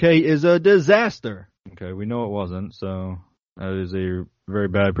 Y2K is a disaster. Okay, we know it wasn't, so that is a very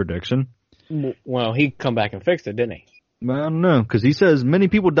bad prediction. Well, he come back and fixed it, didn't he? Well, I don't know, because he says many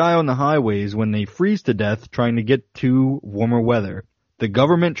people die on the highways when they freeze to death trying to get to warmer weather. The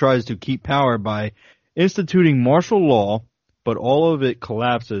government tries to keep power by instituting martial law, but all of it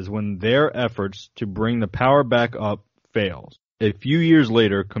collapses when their efforts to bring the power back up fails. A few years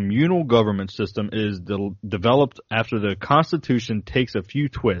later, communal government system is developed after the Constitution takes a few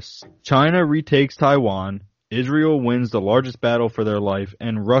twists. China retakes Taiwan, Israel wins the largest battle for their life,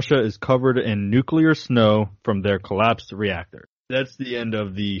 and Russia is covered in nuclear snow from their collapsed reactor. That's the end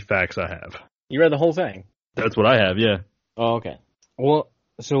of the facts I have. You read the whole thing? That's what I have, yeah. Oh, okay. Well,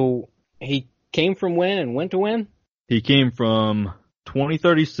 so he came from when and went to when? He came from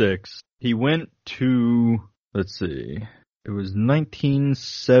 2036. He went to, let's see, it was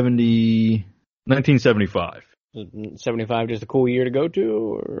 1975. 75 just a cool year to go to,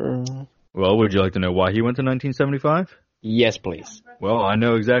 or? Well, would you like to know why he went to 1975? Yes, please. Well, I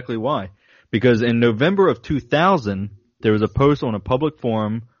know exactly why. Because in November of 2000, there was a post on a public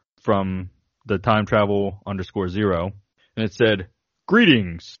forum from the time travel _0, and it said,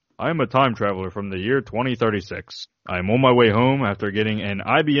 "Greetings. I am a time traveler from the year 2036. I am on my way home after getting an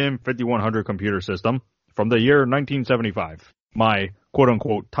IBM 5100 computer system. from the year 1975. My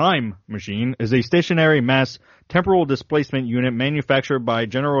quote-unquote time machine is a stationary mass temporal displacement unit manufactured by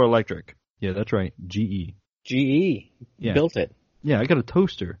General Electric. Yeah, that's right. GE. GE built it. Yeah, I got a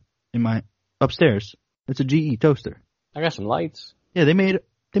toaster in my upstairs. It's a GE toaster. I got some lights. Yeah, they made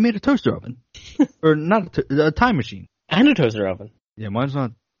a toaster oven. Or not a time machine. And a toaster oven. Yeah, mine's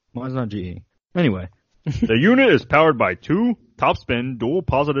not GE. Anyway, the unit is powered by two topspin dual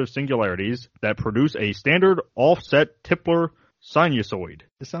positive singularities that produce a standard offset Tipler sinusoid.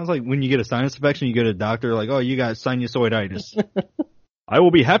 It sounds like when you get a sinus infection, you go to a doctor like, oh, you got sinusoiditis. I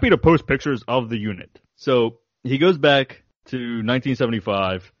will be happy to post pictures of the unit. So he goes back to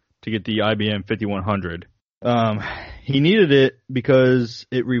 1975 to get the IBM 5100. He needed it because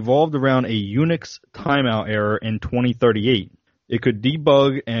it revolved around a Unix timeout error in 2038. It could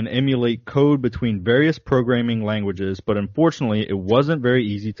debug and emulate code between various programming languages, but unfortunately it wasn't very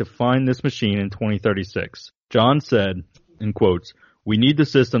easy to find this machine in 2036. John said, in quotes, "We need the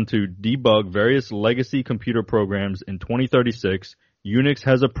system to debug various legacy computer programs in 2036. Unix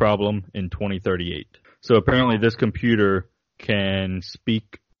has a problem in 2038. So apparently this computer can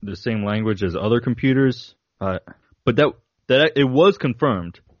speak the same language as other computers, but that it was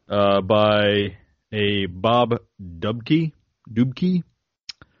confirmed by a Bob Dubke.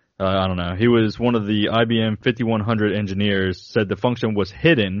 I don't know. He was one of the IBM 5100 engineers. Said the function was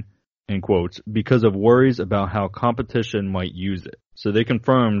hidden, in quotes, because of worries about how competition might use it. So they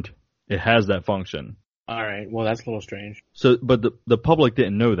confirmed it has that function. All right. Well, that's a little strange. So, but the public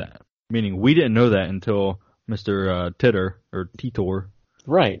didn't know that. Meaning we didn't know that until Mr. Titor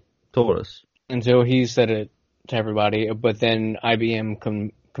Right. told us. Until he said it to everybody, but then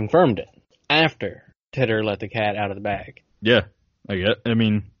IBM confirmed it after Titor let the cat out of the bag. Yeah, I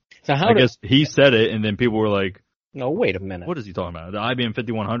guess he said it, and then people were like, no, wait a minute. What is he talking about? The IBM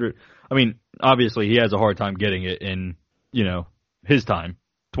 5100? I mean, obviously he has a hard time getting it in, his time,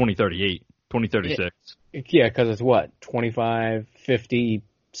 2038, 2036. Yeah, because it's what, 25, 50,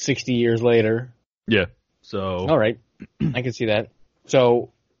 60 years later? Yeah, so. All right, I can see that.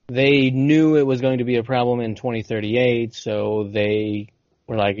 So they knew it was going to be a problem in 2038, so they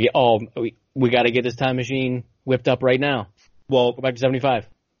were like, we got to get this time machine whipped up right now. Well, go back to 75.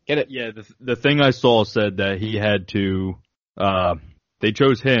 Get it. Yeah, the thing I saw said that he had to, they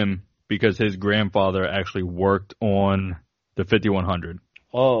chose him because his grandfather actually worked on the 5100.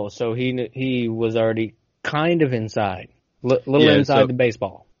 Oh, so he was already kind of inside, inside the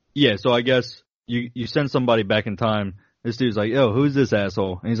baseball. Yeah, so I guess you send somebody back in time. This dude's like, yo, who's this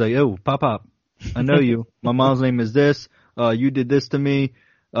asshole? And he's like, yo, Pop, I know you. My mom's name is this. You did this to me.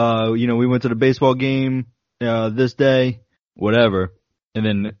 We went to the baseball game this day, whatever. And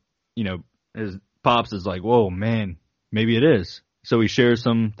then, his pops is like, whoa, man, maybe it is. So he shares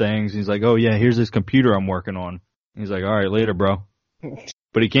some things. He's like, oh, yeah, here's this computer I'm working on. He's like, all right, later, bro.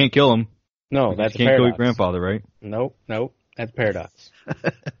 But he can't kill him. No, that's a paradox. He can't kill your grandfather, right? Nope, that's a paradox.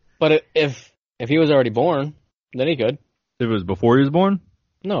 But if he was already born, then he could. If it was before he was born?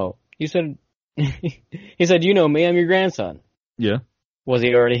 No, he said, me, I'm your grandson. Yeah. Was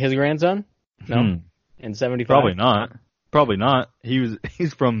he already his grandson? No. In 75? Probably not.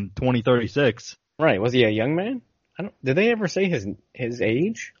 He's from 2036. Right. Was he a young man? Did they ever say his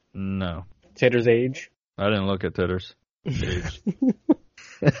age? No. Titter's age? I didn't look at Titter's age.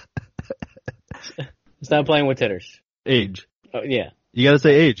 Stop playing with Titters. Age. Oh, yeah. You gotta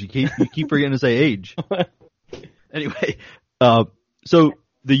say age. You keep forgetting to say age. Anyway, so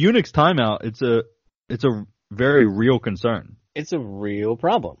the Unix timeout, it's a very real concern. It's a real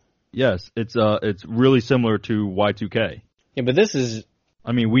problem. Yes, it's really similar to Y2K. Yeah, but this is.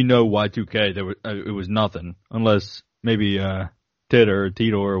 I mean, we know Y2K. It was nothing unless maybe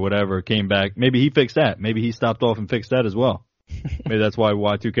Tito or whatever came back. Maybe he fixed that. Maybe he stopped off and fixed that as well. Maybe that's why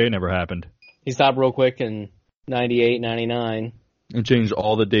Y2K never happened. He stopped real quick in 98, 99. And changed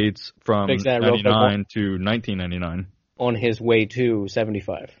all the dates from 99 to 1999. On his way to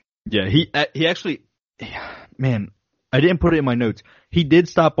 75. Yeah, he actually, man, I didn't put it in my notes. He did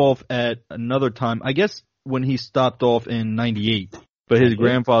stop off at another time, I guess when he stopped off in 98. But his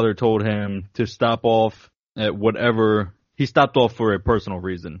grandfather told him to stop off at whatever. He stopped off for a personal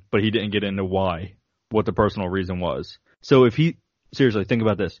reason, but he didn't get into what the personal reason was. So seriously, think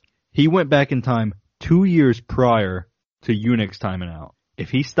about this. He went back in time 2 years prior to Unix timing out. If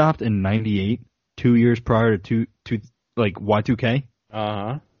he stopped in 98, 2 years prior to like Y2K,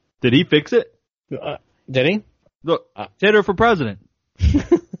 did he fix it? Did he? Look, Titter for president.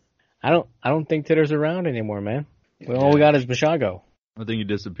 I don't think Titter's around anymore, man. All we got is Bashago. I think he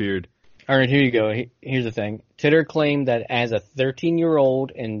disappeared. All right, here you go. Here's the thing. Titter claimed that as a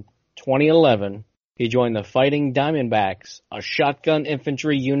 13-year-old in 2011, He joined the Fighting Diamondbacks, a shotgun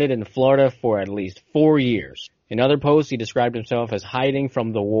infantry unit in Florida for at least 4 years. In other posts, he described himself as hiding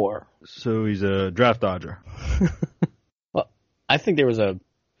from the war. So he's a draft dodger. Well, I think it was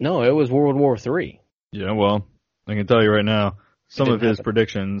World War III. Yeah, well, I can tell you right now, some of his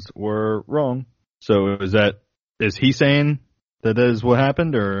predictions were wrong. So is he saying that is what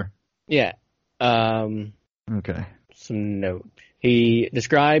happened, or? Yeah. Okay. Some note. He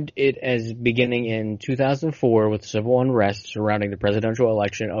described it as beginning in 2004 with civil unrest surrounding the presidential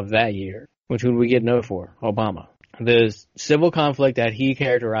election of that year. Which would we get note for? Obama. The civil conflict that he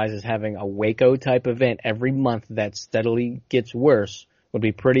characterized as having a Waco-type event every month that steadily gets worse would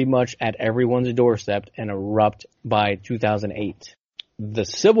be pretty much at everyone's doorstep and erupt by 2008. The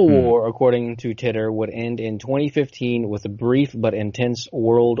Civil War, according to Titter, would end in 2015 with a brief but intense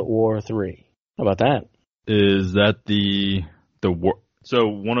World War III. How about that? Is that the war? So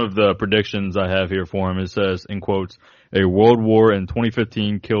one of the predictions I have here for him, it says, in quotes, a world war in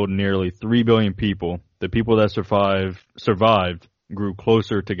 2015 killed nearly 3 billion people. The people that survived grew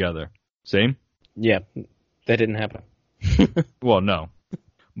closer together. Same? Yeah, that didn't happen. Well, no.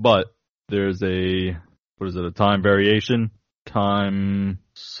 But there's a time variation? Time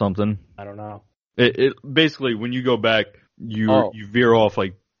something? I don't know. It basically, when you go back, you veer off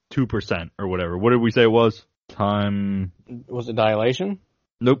like 2% or whatever. What did we say it was? Time. Was it dilation?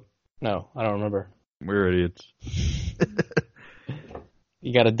 Nope. No, I don't remember. We're idiots.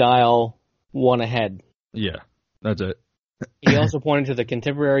 You got to dial one ahead. Yeah, that's it. He also pointed to the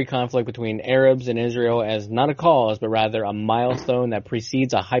contemporary conflict between Arabs and Israel as not a cause, but rather a milestone that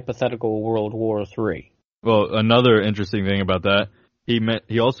precedes a hypothetical World War III. Well, another interesting thing about that,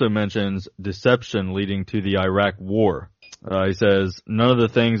 he also mentions deception leading to the Iraq War. He says, none of the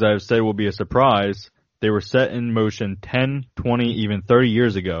things I have said will be a surprise. They were set in motion 10, 20, even 30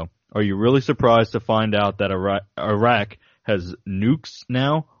 years ago. Are you really surprised to find out that Iraq has nukes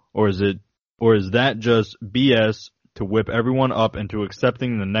now? Or is that just BS to whip everyone up into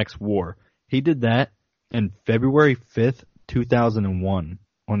accepting the next war? He did that in February 5th, 2001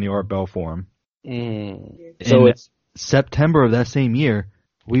 on the Art Bell Forum. So it's September of that same year,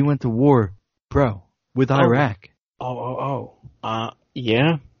 we went to war, bro, with Iraq.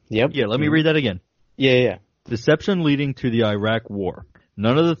 Yeah. Yep. Yeah, let me read that again. Yeah. Deception leading to the Iraq War.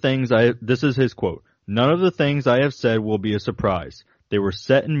 This is his quote, none of the things I have said will be a surprise. They were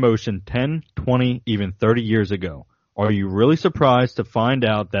set in motion 10, 20, even 30 years ago. Are you really surprised to find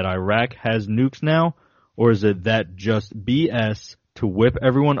out that Iraq has nukes now? Or is it that just BS to whip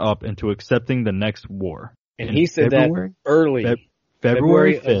everyone up into accepting the next war? And he said that early.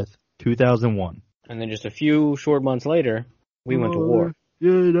 February 5th, 2001. And then just a few short months later, we went to war.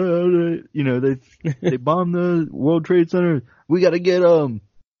 Yeah, they bombed the World Trade Center. We got to get them.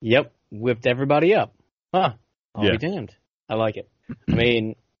 Yep, whipped everybody up. Huh. I'll Yeah. be damned. I like it. I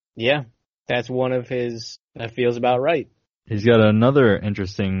mean, yeah, that's one of his, that feels about right. He's got another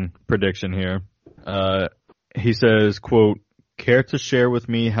interesting prediction here. He says, quote, care to share with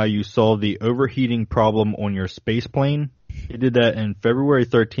me how you solved the overheating problem on your space plane? He did that in February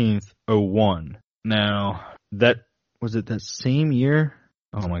 13th, 01. Now, was it that same year?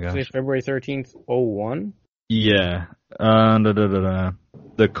 Oh my gosh. February 13th, 01? Yeah.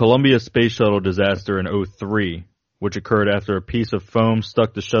 The Columbia Space Shuttle disaster in 03, which occurred after a piece of foam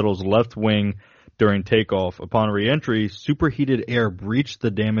stuck the shuttle's left wing during takeoff. Upon re-entry, superheated air breached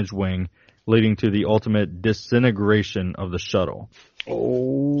the damaged wing, leading to the ultimate disintegration of the shuttle.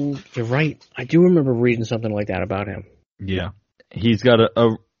 Oh, you're right. I do remember reading something like that about him. Yeah. He's got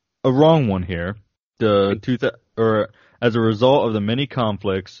a wrong one here. As a result of the many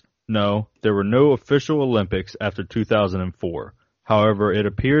conflicts, no, there were no official Olympics after 2004. However, it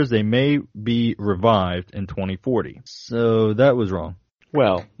appears they may be revived in 2040. So that was wrong.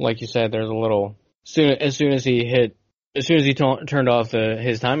 Well, like you said, there's a little, as soon as he turned off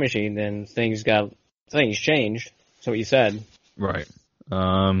his time machine, then things changed. That's what you said. Right.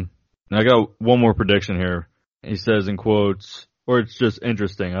 Now I got one more prediction here. He says in quotes, or it's just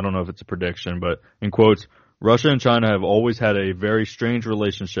interesting. I don't know if it's a prediction, but in quotes, Russia and China have always had a very strange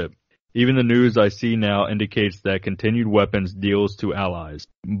relationship. Even the news I see now indicates that continued weapons deals to allies.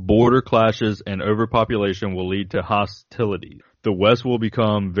 Border clashes and overpopulation will lead to hostility. The West will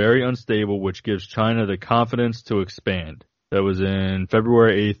become very unstable, which gives China the confidence to expand. That was in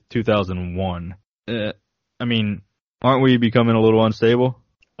February 8th, 2001. I mean, aren't we becoming a little unstable?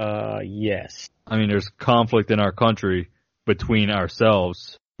 Yes. I mean, there's conflict in our country between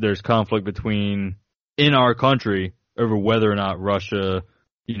ourselves. There's conflict in our country over whether or not Russia,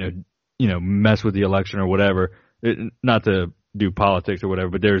 mess with the election or whatever. Not to do politics or whatever,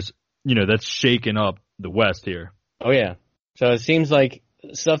 but there's that's shaken up the West here. Oh yeah. So it seems like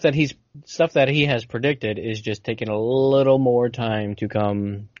stuff that he has predicted is just taking a little more time to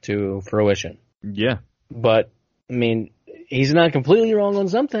come to fruition. Yeah. But I mean, he's not completely wrong on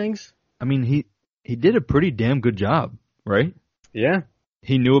some things. I mean, he did a pretty damn good job, right? Yeah.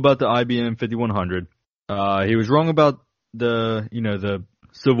 He knew about the IBM 5100. He was wrong about the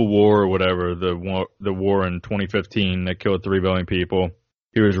Civil War or whatever, the war in 2015 that killed 3 billion people.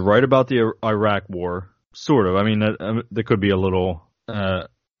 He was right about the Iraq War, sort of. I mean, that could be a little. I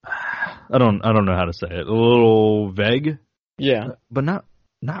don't know how to say it. A little vague. Yeah. But not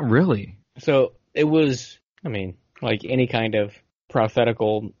really. So it was. I mean, like any kind of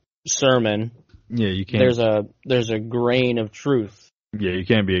prophetical sermon. Yeah, you can't. There's a grain of truth. Yeah, you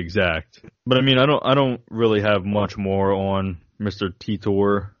can't be exact. But I mean, I don't really have much more on Mr.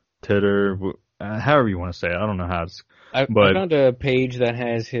 Titter, however you want to say it. I don't know how it's. I found a page that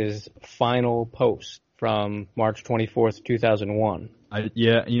has his final post from March 24th, 2001.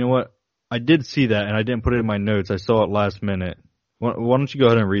 Yeah, you know what? I did see that, and I didn't put it in my notes. I saw it last minute. Why don't you go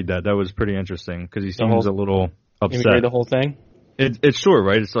ahead and read that? That was pretty interesting, because he seems a little upset. Can we read the whole thing? It's short,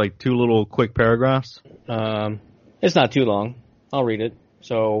 right? It's like 2 little quick paragraphs. It's not too long. I'll read it.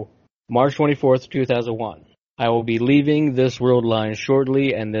 So, March 24th, 2001. I will be leaving this world line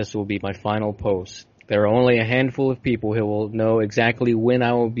shortly, and this will be my final post. There are only a handful of people who will know exactly when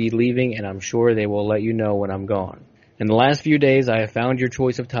I will be leaving, and I'm sure they will let you know when I'm gone. In the last few days, I have found your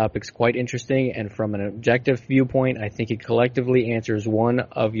choice of topics quite interesting, and from an objective viewpoint, I think it collectively answers one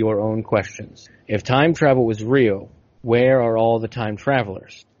of your own questions. If time travel was real, where are all the time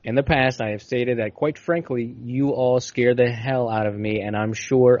travelers? In the past, I have stated that, quite frankly, you all scare the hell out of me, and I'm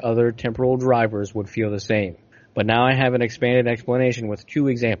sure other temporal drivers would feel the same. But now I have an expanded explanation with 2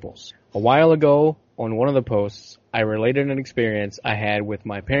 examples. A while ago, on one of the posts, I related an experience I had with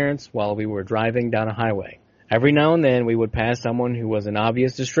my parents while we were driving down a highway. Every now and then, we would pass someone who was in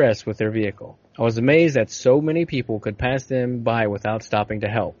obvious distress with their vehicle. I was amazed that so many people could pass them by without stopping to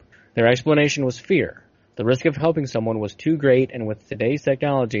help. Their explanation was fear. The risk of helping someone was too great, and with today's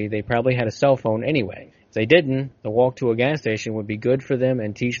technology, they probably had a cell phone anyway. If they didn't, the walk to a gas station would be good for them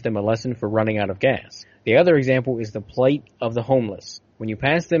and teach them a lesson for running out of gas. The other example is the plight of the homeless. When you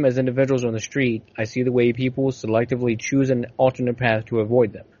pass them as individuals on the street, I see the way people selectively choose an alternate path to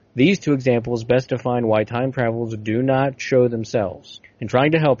avoid them. These 2 examples best define why time travelers do not show themselves. In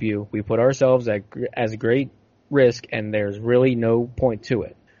trying to help you, we put ourselves at great risk, and there's really no point to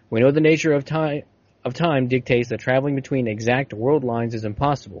it. We know the nature of time dictates that traveling between exact world lines is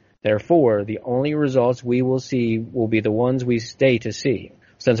impossible. Therefore, the only results we will see will be the ones we stay to see.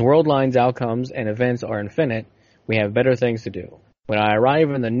 Since world lines, outcomes, and events are infinite, we have better things to do. When I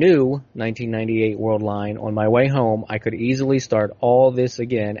arrive in the new 1998 world line on my way home, I could easily start all this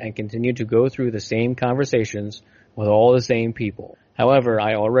again and continue to go through the same conversations with all the same people. However,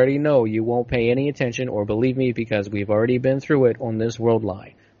 I already know you won't pay any attention or believe me because we've already been through it on this world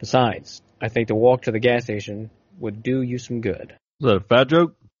line. Besides, I think the walk to the gas station would do you some good. Is that a fat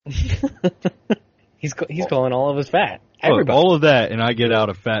joke? He's calling all of us fat. Everybody. Look, all of that, and I get out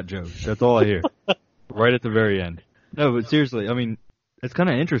a fat joke. That's all I hear. Right at the very end. No, but seriously, I mean, it's kind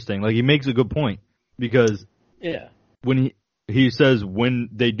of interesting. Like, he makes a good point, because when he says when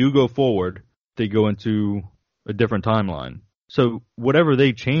they do go forward, they go into a different timeline. So whatever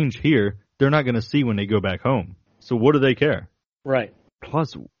they change here, they're not going to see when they go back home. So what do they care? Right.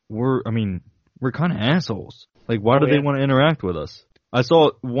 Plus, we're kind of assholes. Like, why do they want to interact with us? I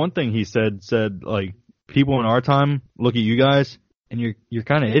saw one thing he said like, people in our time look at you guys, and you're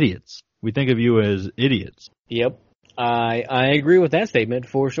kind of idiots. We think of you as idiots. Yep. I agree with that statement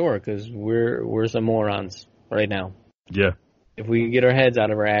for sure, because we're some morons right now. Yeah. If we can get our heads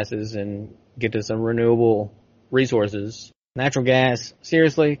out of our asses and get to some renewable resources, natural gas,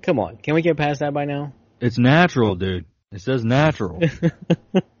 seriously, come on. Can we get past that by now? It's natural, dude. It says natural.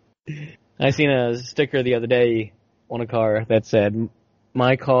 I seen a sticker the other day on a car that said,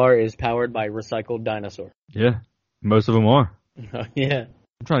 "My car is powered by recycled dinosaur." Yeah. Most of them are. Yeah.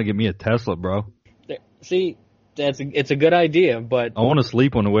 I'm trying to get me a Tesla, bro. See, it's a good idea, but I want to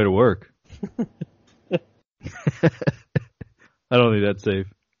sleep on the way to work. I don't think that's safe.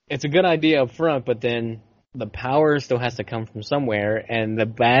 It's a good idea up front, but then the power still has to come from somewhere, and the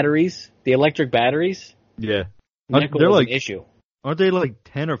batteries, the electric batteries, yeah, nickel is an issue. Aren't they like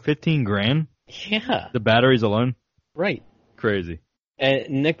 10 or 15 grand? Yeah. The batteries alone? Right. Crazy. And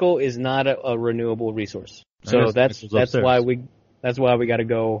nickel is not a renewable resource. So that's why we got to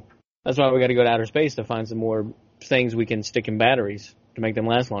go. That's why we got to go to outer space to find some more things we can stick in batteries to make them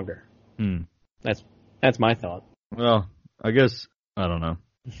last longer. That's my thought. Well, I guess I don't know.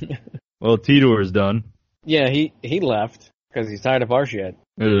 Well, Tidor is done. Yeah, he left because he's tired of our shit.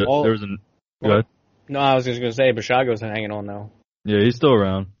 There Oh. was an. Go ahead. No, I was just gonna say Bashago's hanging on though. Yeah, he's still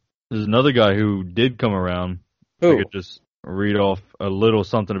around. There's another guy who did come around. Who? I could just read off a little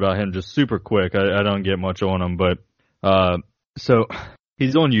something about him just super quick. I don't get much on him, but so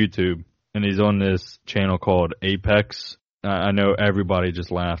he's on YouTube and he's on this channel called Apex. I know everybody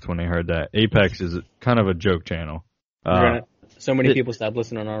just laughed when they heard that. Apex is kind of a joke channel. So many people stopped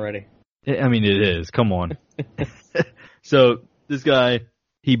listening already. I mean, it is. Come on. So this guy,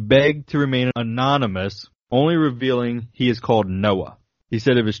 he begged to remain anonymous, only revealing he is called Noah. He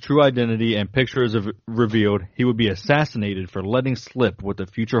said if his true identity and pictures are revealed, he would be assassinated for letting slip what the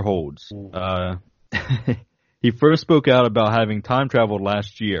future holds. He first spoke out about having time traveled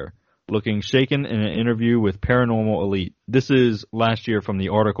last year, looking shaken in an interview with Paranormal Elite. This is last year from the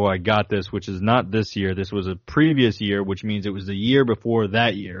article I got this, which is not this year. This was a previous year, which means it was the year before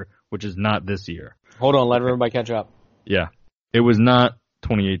that year, which is not this year. Hold on, let everybody catch up. Yeah. It was not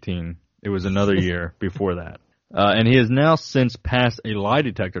 2018. It was another year before that. And he has now since passed a lie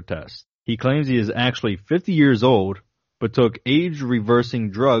detector test. He claims he is actually 50 years old, but took age-reversing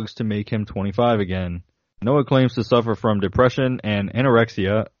drugs to make him 25 again. Noah claims to suffer from depression and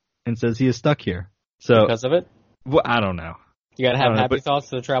anorexia and says he is stuck here. So Because of it? Well, I don't know. You gotta have happy but thoughts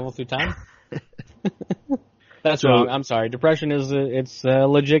to travel through time? That's So- wrong. I'm sorry. Depression it's a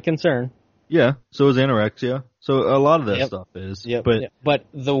legit concern. Yeah, so is anorexia. So a lot of that Yep. stuff is. Yep. But Yep. But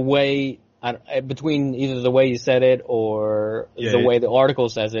the way, between either the way you said it or Yeah, the it- way the article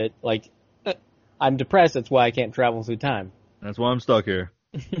says it, like, I'm depressed, that's why I can't travel through time. that's why I'm stuck here.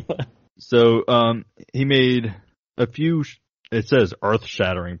 So he made a few, it says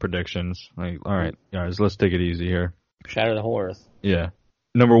earth-shattering predictions. Like, all right, guys, let's take it easy here. Shatter the whole earth. Yeah.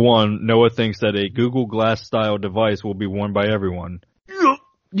 Number one, Noah thinks that a Google Glass-style device will be worn by everyone.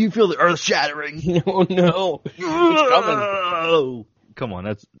 You feel the earth shattering. Oh no. It's coming. Oh, come on,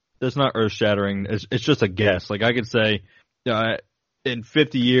 that's not earth shattering. It's just a guess. Like I could say, in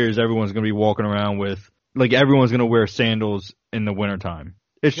 50 years, everyone's gonna be walking around with, like, everyone's gonna wear sandals in the wintertime.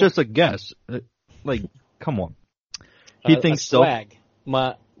 It's just a guess. Like, come on. He thinks a so. swag.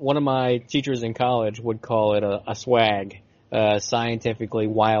 One of my teachers in college would call it a swag, scientifically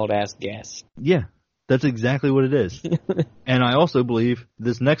wild ass guess. Yeah, that's exactly what it is. And I also believe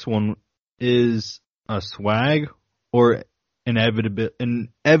this next one is a swag or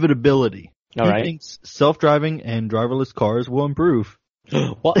inevitability. All He right. thinks self-driving and driverless cars will improve.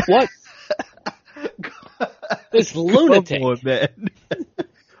 What? This lunatic. Come on, man.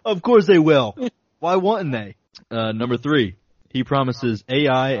 Of course they will. Why wouldn't they? Number 3, he promises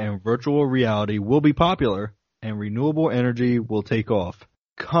AI and virtual reality will be popular and renewable energy will take off.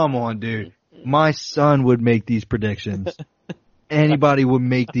 Come on, dude. My son would make these predictions. Anybody would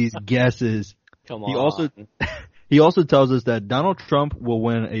make these guesses. Come He on. He also tells us that Donald Trump will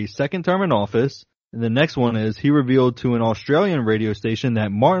win a second term in office. And the next one is he revealed to an Australian radio station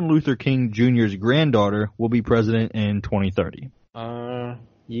that Martin Luther King Jr.'s granddaughter will be president in 2030.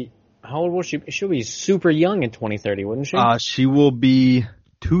 How old will she be? She'll be super young in 2030, wouldn't she? She will be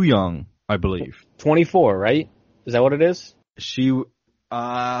too young, I believe. 24, right? Is that what it is? She,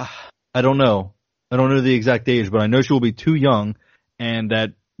 I don't know. I don't know the exact age, but I know she will be too young and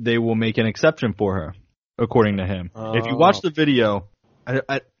that they will make an exception for her, according to him. If you watch the video,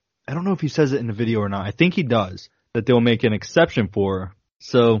 I don't know if he says it in the video or not. I think he does, that they'll make an exception for her.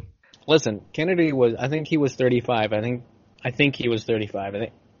 So, Listen, Kennedy I think he was 35. I think he was 35. I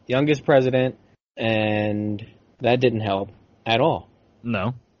think youngest president, and that didn't help at all.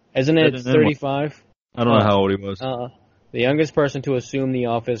 no. Isn't That it didn't 35? I don't know how old he was. The youngest person to assume the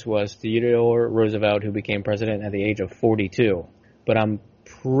office was Theodore Roosevelt, who became president at the age of 42. But I'm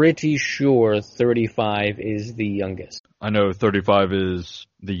pretty sure 35 is the youngest. I know 35 is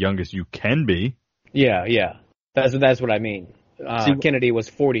the youngest you can be. Yeah. That's what I mean. Kennedy was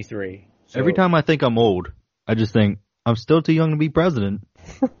 43. So. Every time I think I'm old, I just think I'm still too young to be president.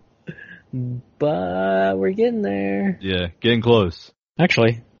 But we're getting there. Yeah, getting close.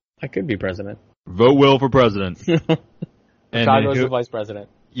 Actually, I could be president. Vote Will for president. Chicago's the vice president.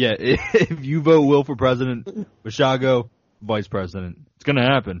 Yeah, if you vote Will for president, Chicago, vice president. It's gonna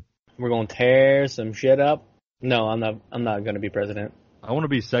happen. We're gonna tear some shit up. No, I'm not gonna be president. I want to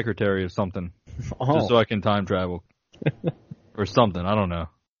be secretary of something, Oh. just so I can time travel. Or something, I don't know.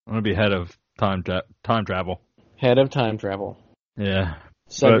 I want to be head of time travel. Head of time travel. Yeah.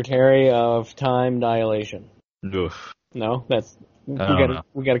 Secretary of time dilation. Ugh. No, that's I don't know.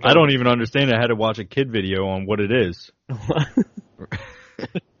 we gotta. I don't even understand it. I had to watch a kid video on what it is.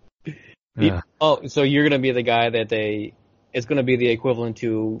 Oh, so you're gonna be the guy that they it's going to be the equivalent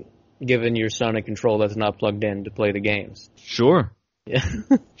to giving your son a control that's not plugged in to play the games. Sure. Yeah.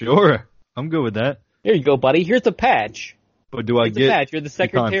 Sure. I'm good with that. Here you go, buddy. Here's the patch. But do I Here's the get patch. You're the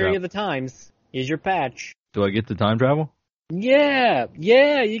secretary time of the Times. Here's your patch. Do I get the time travel? Yeah,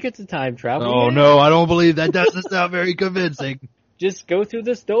 you get the time travel. Oh, yeah. no, I don't believe that. Doesn't sound very convincing. Just go through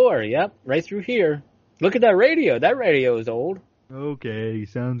this door. Yep, right through here. Look at that radio. That radio is old. Okay,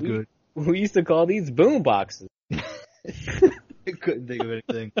 sounds good. We used to call these boom boxes. I couldn't think of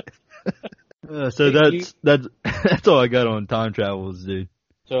anything. So that's all I got on time travels, dude.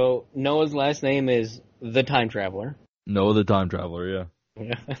 So Noah's last name is the Time Traveler. Noah the Time Traveler, yeah.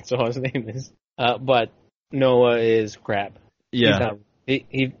 Yeah, that's all his name is. But Noah is crap. Yeah.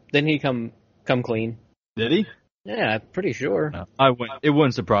 He didn't he come clean? Did he? Yeah, I'm pretty sure. No, it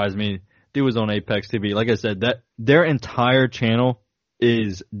wouldn't surprise me. Dude was on Apex TV. Like I said, that their entire channel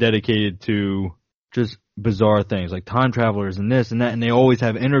is dedicated to just bizarre things like time travelers and this and that, and they always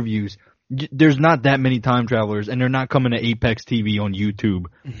have interviews. There's not that many time travelers, and they're not coming to Apex TV on YouTube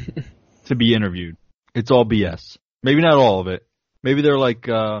to be interviewed. It's all BS. Maybe not all of it. Maybe they're like,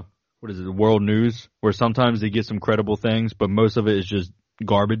 World News, where sometimes they get some credible things, but most of it is just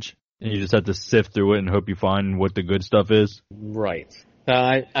garbage, and you just have to sift through it and hope you find what the good stuff is. Right.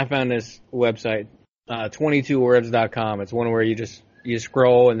 I found this website, 22words.com. It's one where you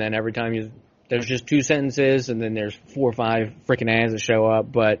scroll, and then every time there's just 2 sentences, and then there's 4 or 5 freaking ads that show up.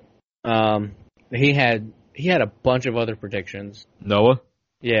 But he had a bunch of other predictions. Noah?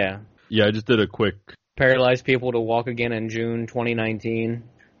 Yeah. Yeah, I just did a quick. Paralyzed people to walk again in June 2019.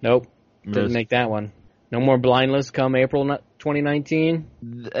 Nope. Didn't make that one. No more blindness come April 2019.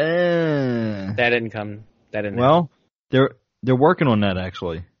 That didn't come. That didn't. Well, happen. They're working on that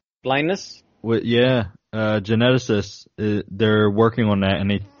actually. Blindness? Yeah. Geneticists, they're working on that, and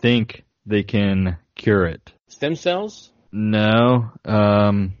they think they can cure it. Stem cells? No.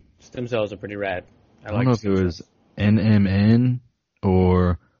 Stem cells are pretty rad. I don't know if it was NMN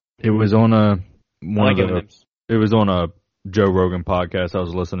or it was on it was on a Joe Rogan podcast. I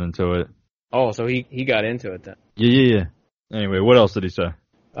was listening to it. Oh, so he got into it then. Yeah. Anyway, what else did he say?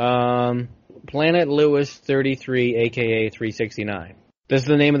 Planet Lewis 33, aka 369. This is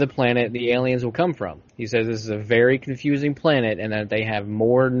the name of the planet the aliens will come from. He says this is a very confusing planet and that they have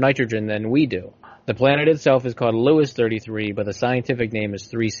more nitrogen than we do. The planet itself is called Lewis 33, but the scientific name is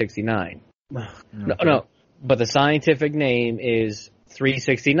 369. No, but the scientific name is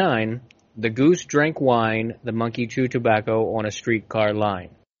 369. The goose drank wine, the monkey chewed tobacco on a streetcar line.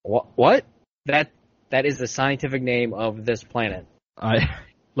 What? That is the scientific name of this planet.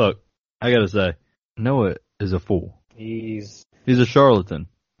 Look, I gotta say, Noah is a fool. He's a charlatan.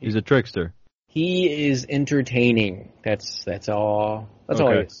 He's a trickster. He is entertaining. That's all. That's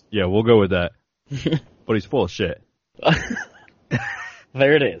all he is. Yeah, we'll go with that. But he's full of shit.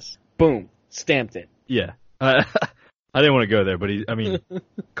 There it is. Boom. Stamped it. Yeah. I didn't want to go there, but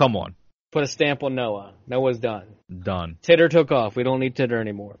come on. Put a stamp on Noah. Noah's done. Done. Titter took off. We don't need Titter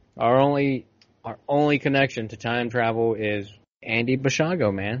anymore. Our only connection to time travel is Andy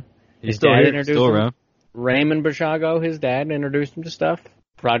Bashago, man. He's still here. He's still around. Raymond Bashago, his dad, introduced him to stuff.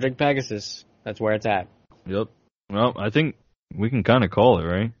 Project Pegasus. That's where it's at. Yep. Well, I think we can kind of call it,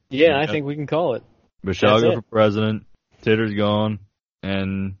 right? Yeah, I think we can call it. Bashago for president. Titter's gone.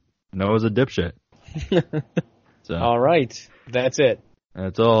 And Noah's a dipshit. So. All right. That's it.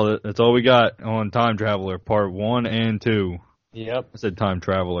 That's all we got on Time Traveler Part 1 and 2. Yep. I said Time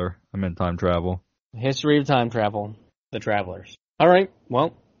Traveler. I meant Time Travel. History of Time Travel. The Travelers. All right.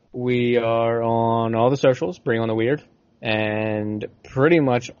 Well, we are on all the socials. Bring on the Weird. And pretty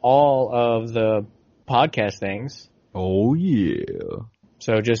much all of the podcast things. Oh, yeah.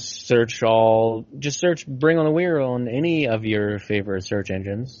 So just search Bring on the Weird on any of your favorite search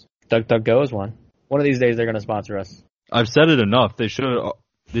engines. DuckDuckGo is one. One of these days they're going to sponsor us. I've said it enough. They should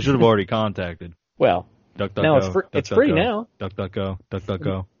have already contacted. Well, DuckDuckGo. No, it's free now. DuckDuckGo.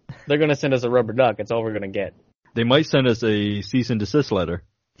 They're going to send us a rubber duck. It's all we're going to get. They might send us a cease and desist letter.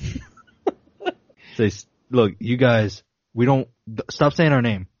 Say, look, you guys, stop saying our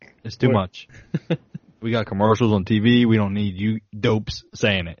name. It's too much. We got commercials on TV. We don't need you dopes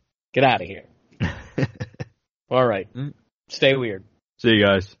saying it. Get out of here. All right. Stay weird. See you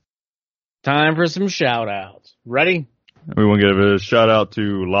guys. Time for some shout-outs. Ready? We want to give a shout-out to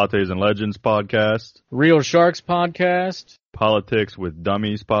Lattes and Legends podcast. Real Sharks podcast. Politics with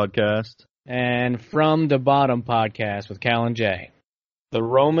Dummies podcast. And From the Bottom podcast with Cal and Jay. The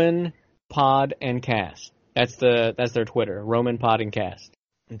Roman Pod and Cast. That's their Twitter. Roman Pod and Cast.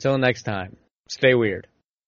 Until next time, stay weird.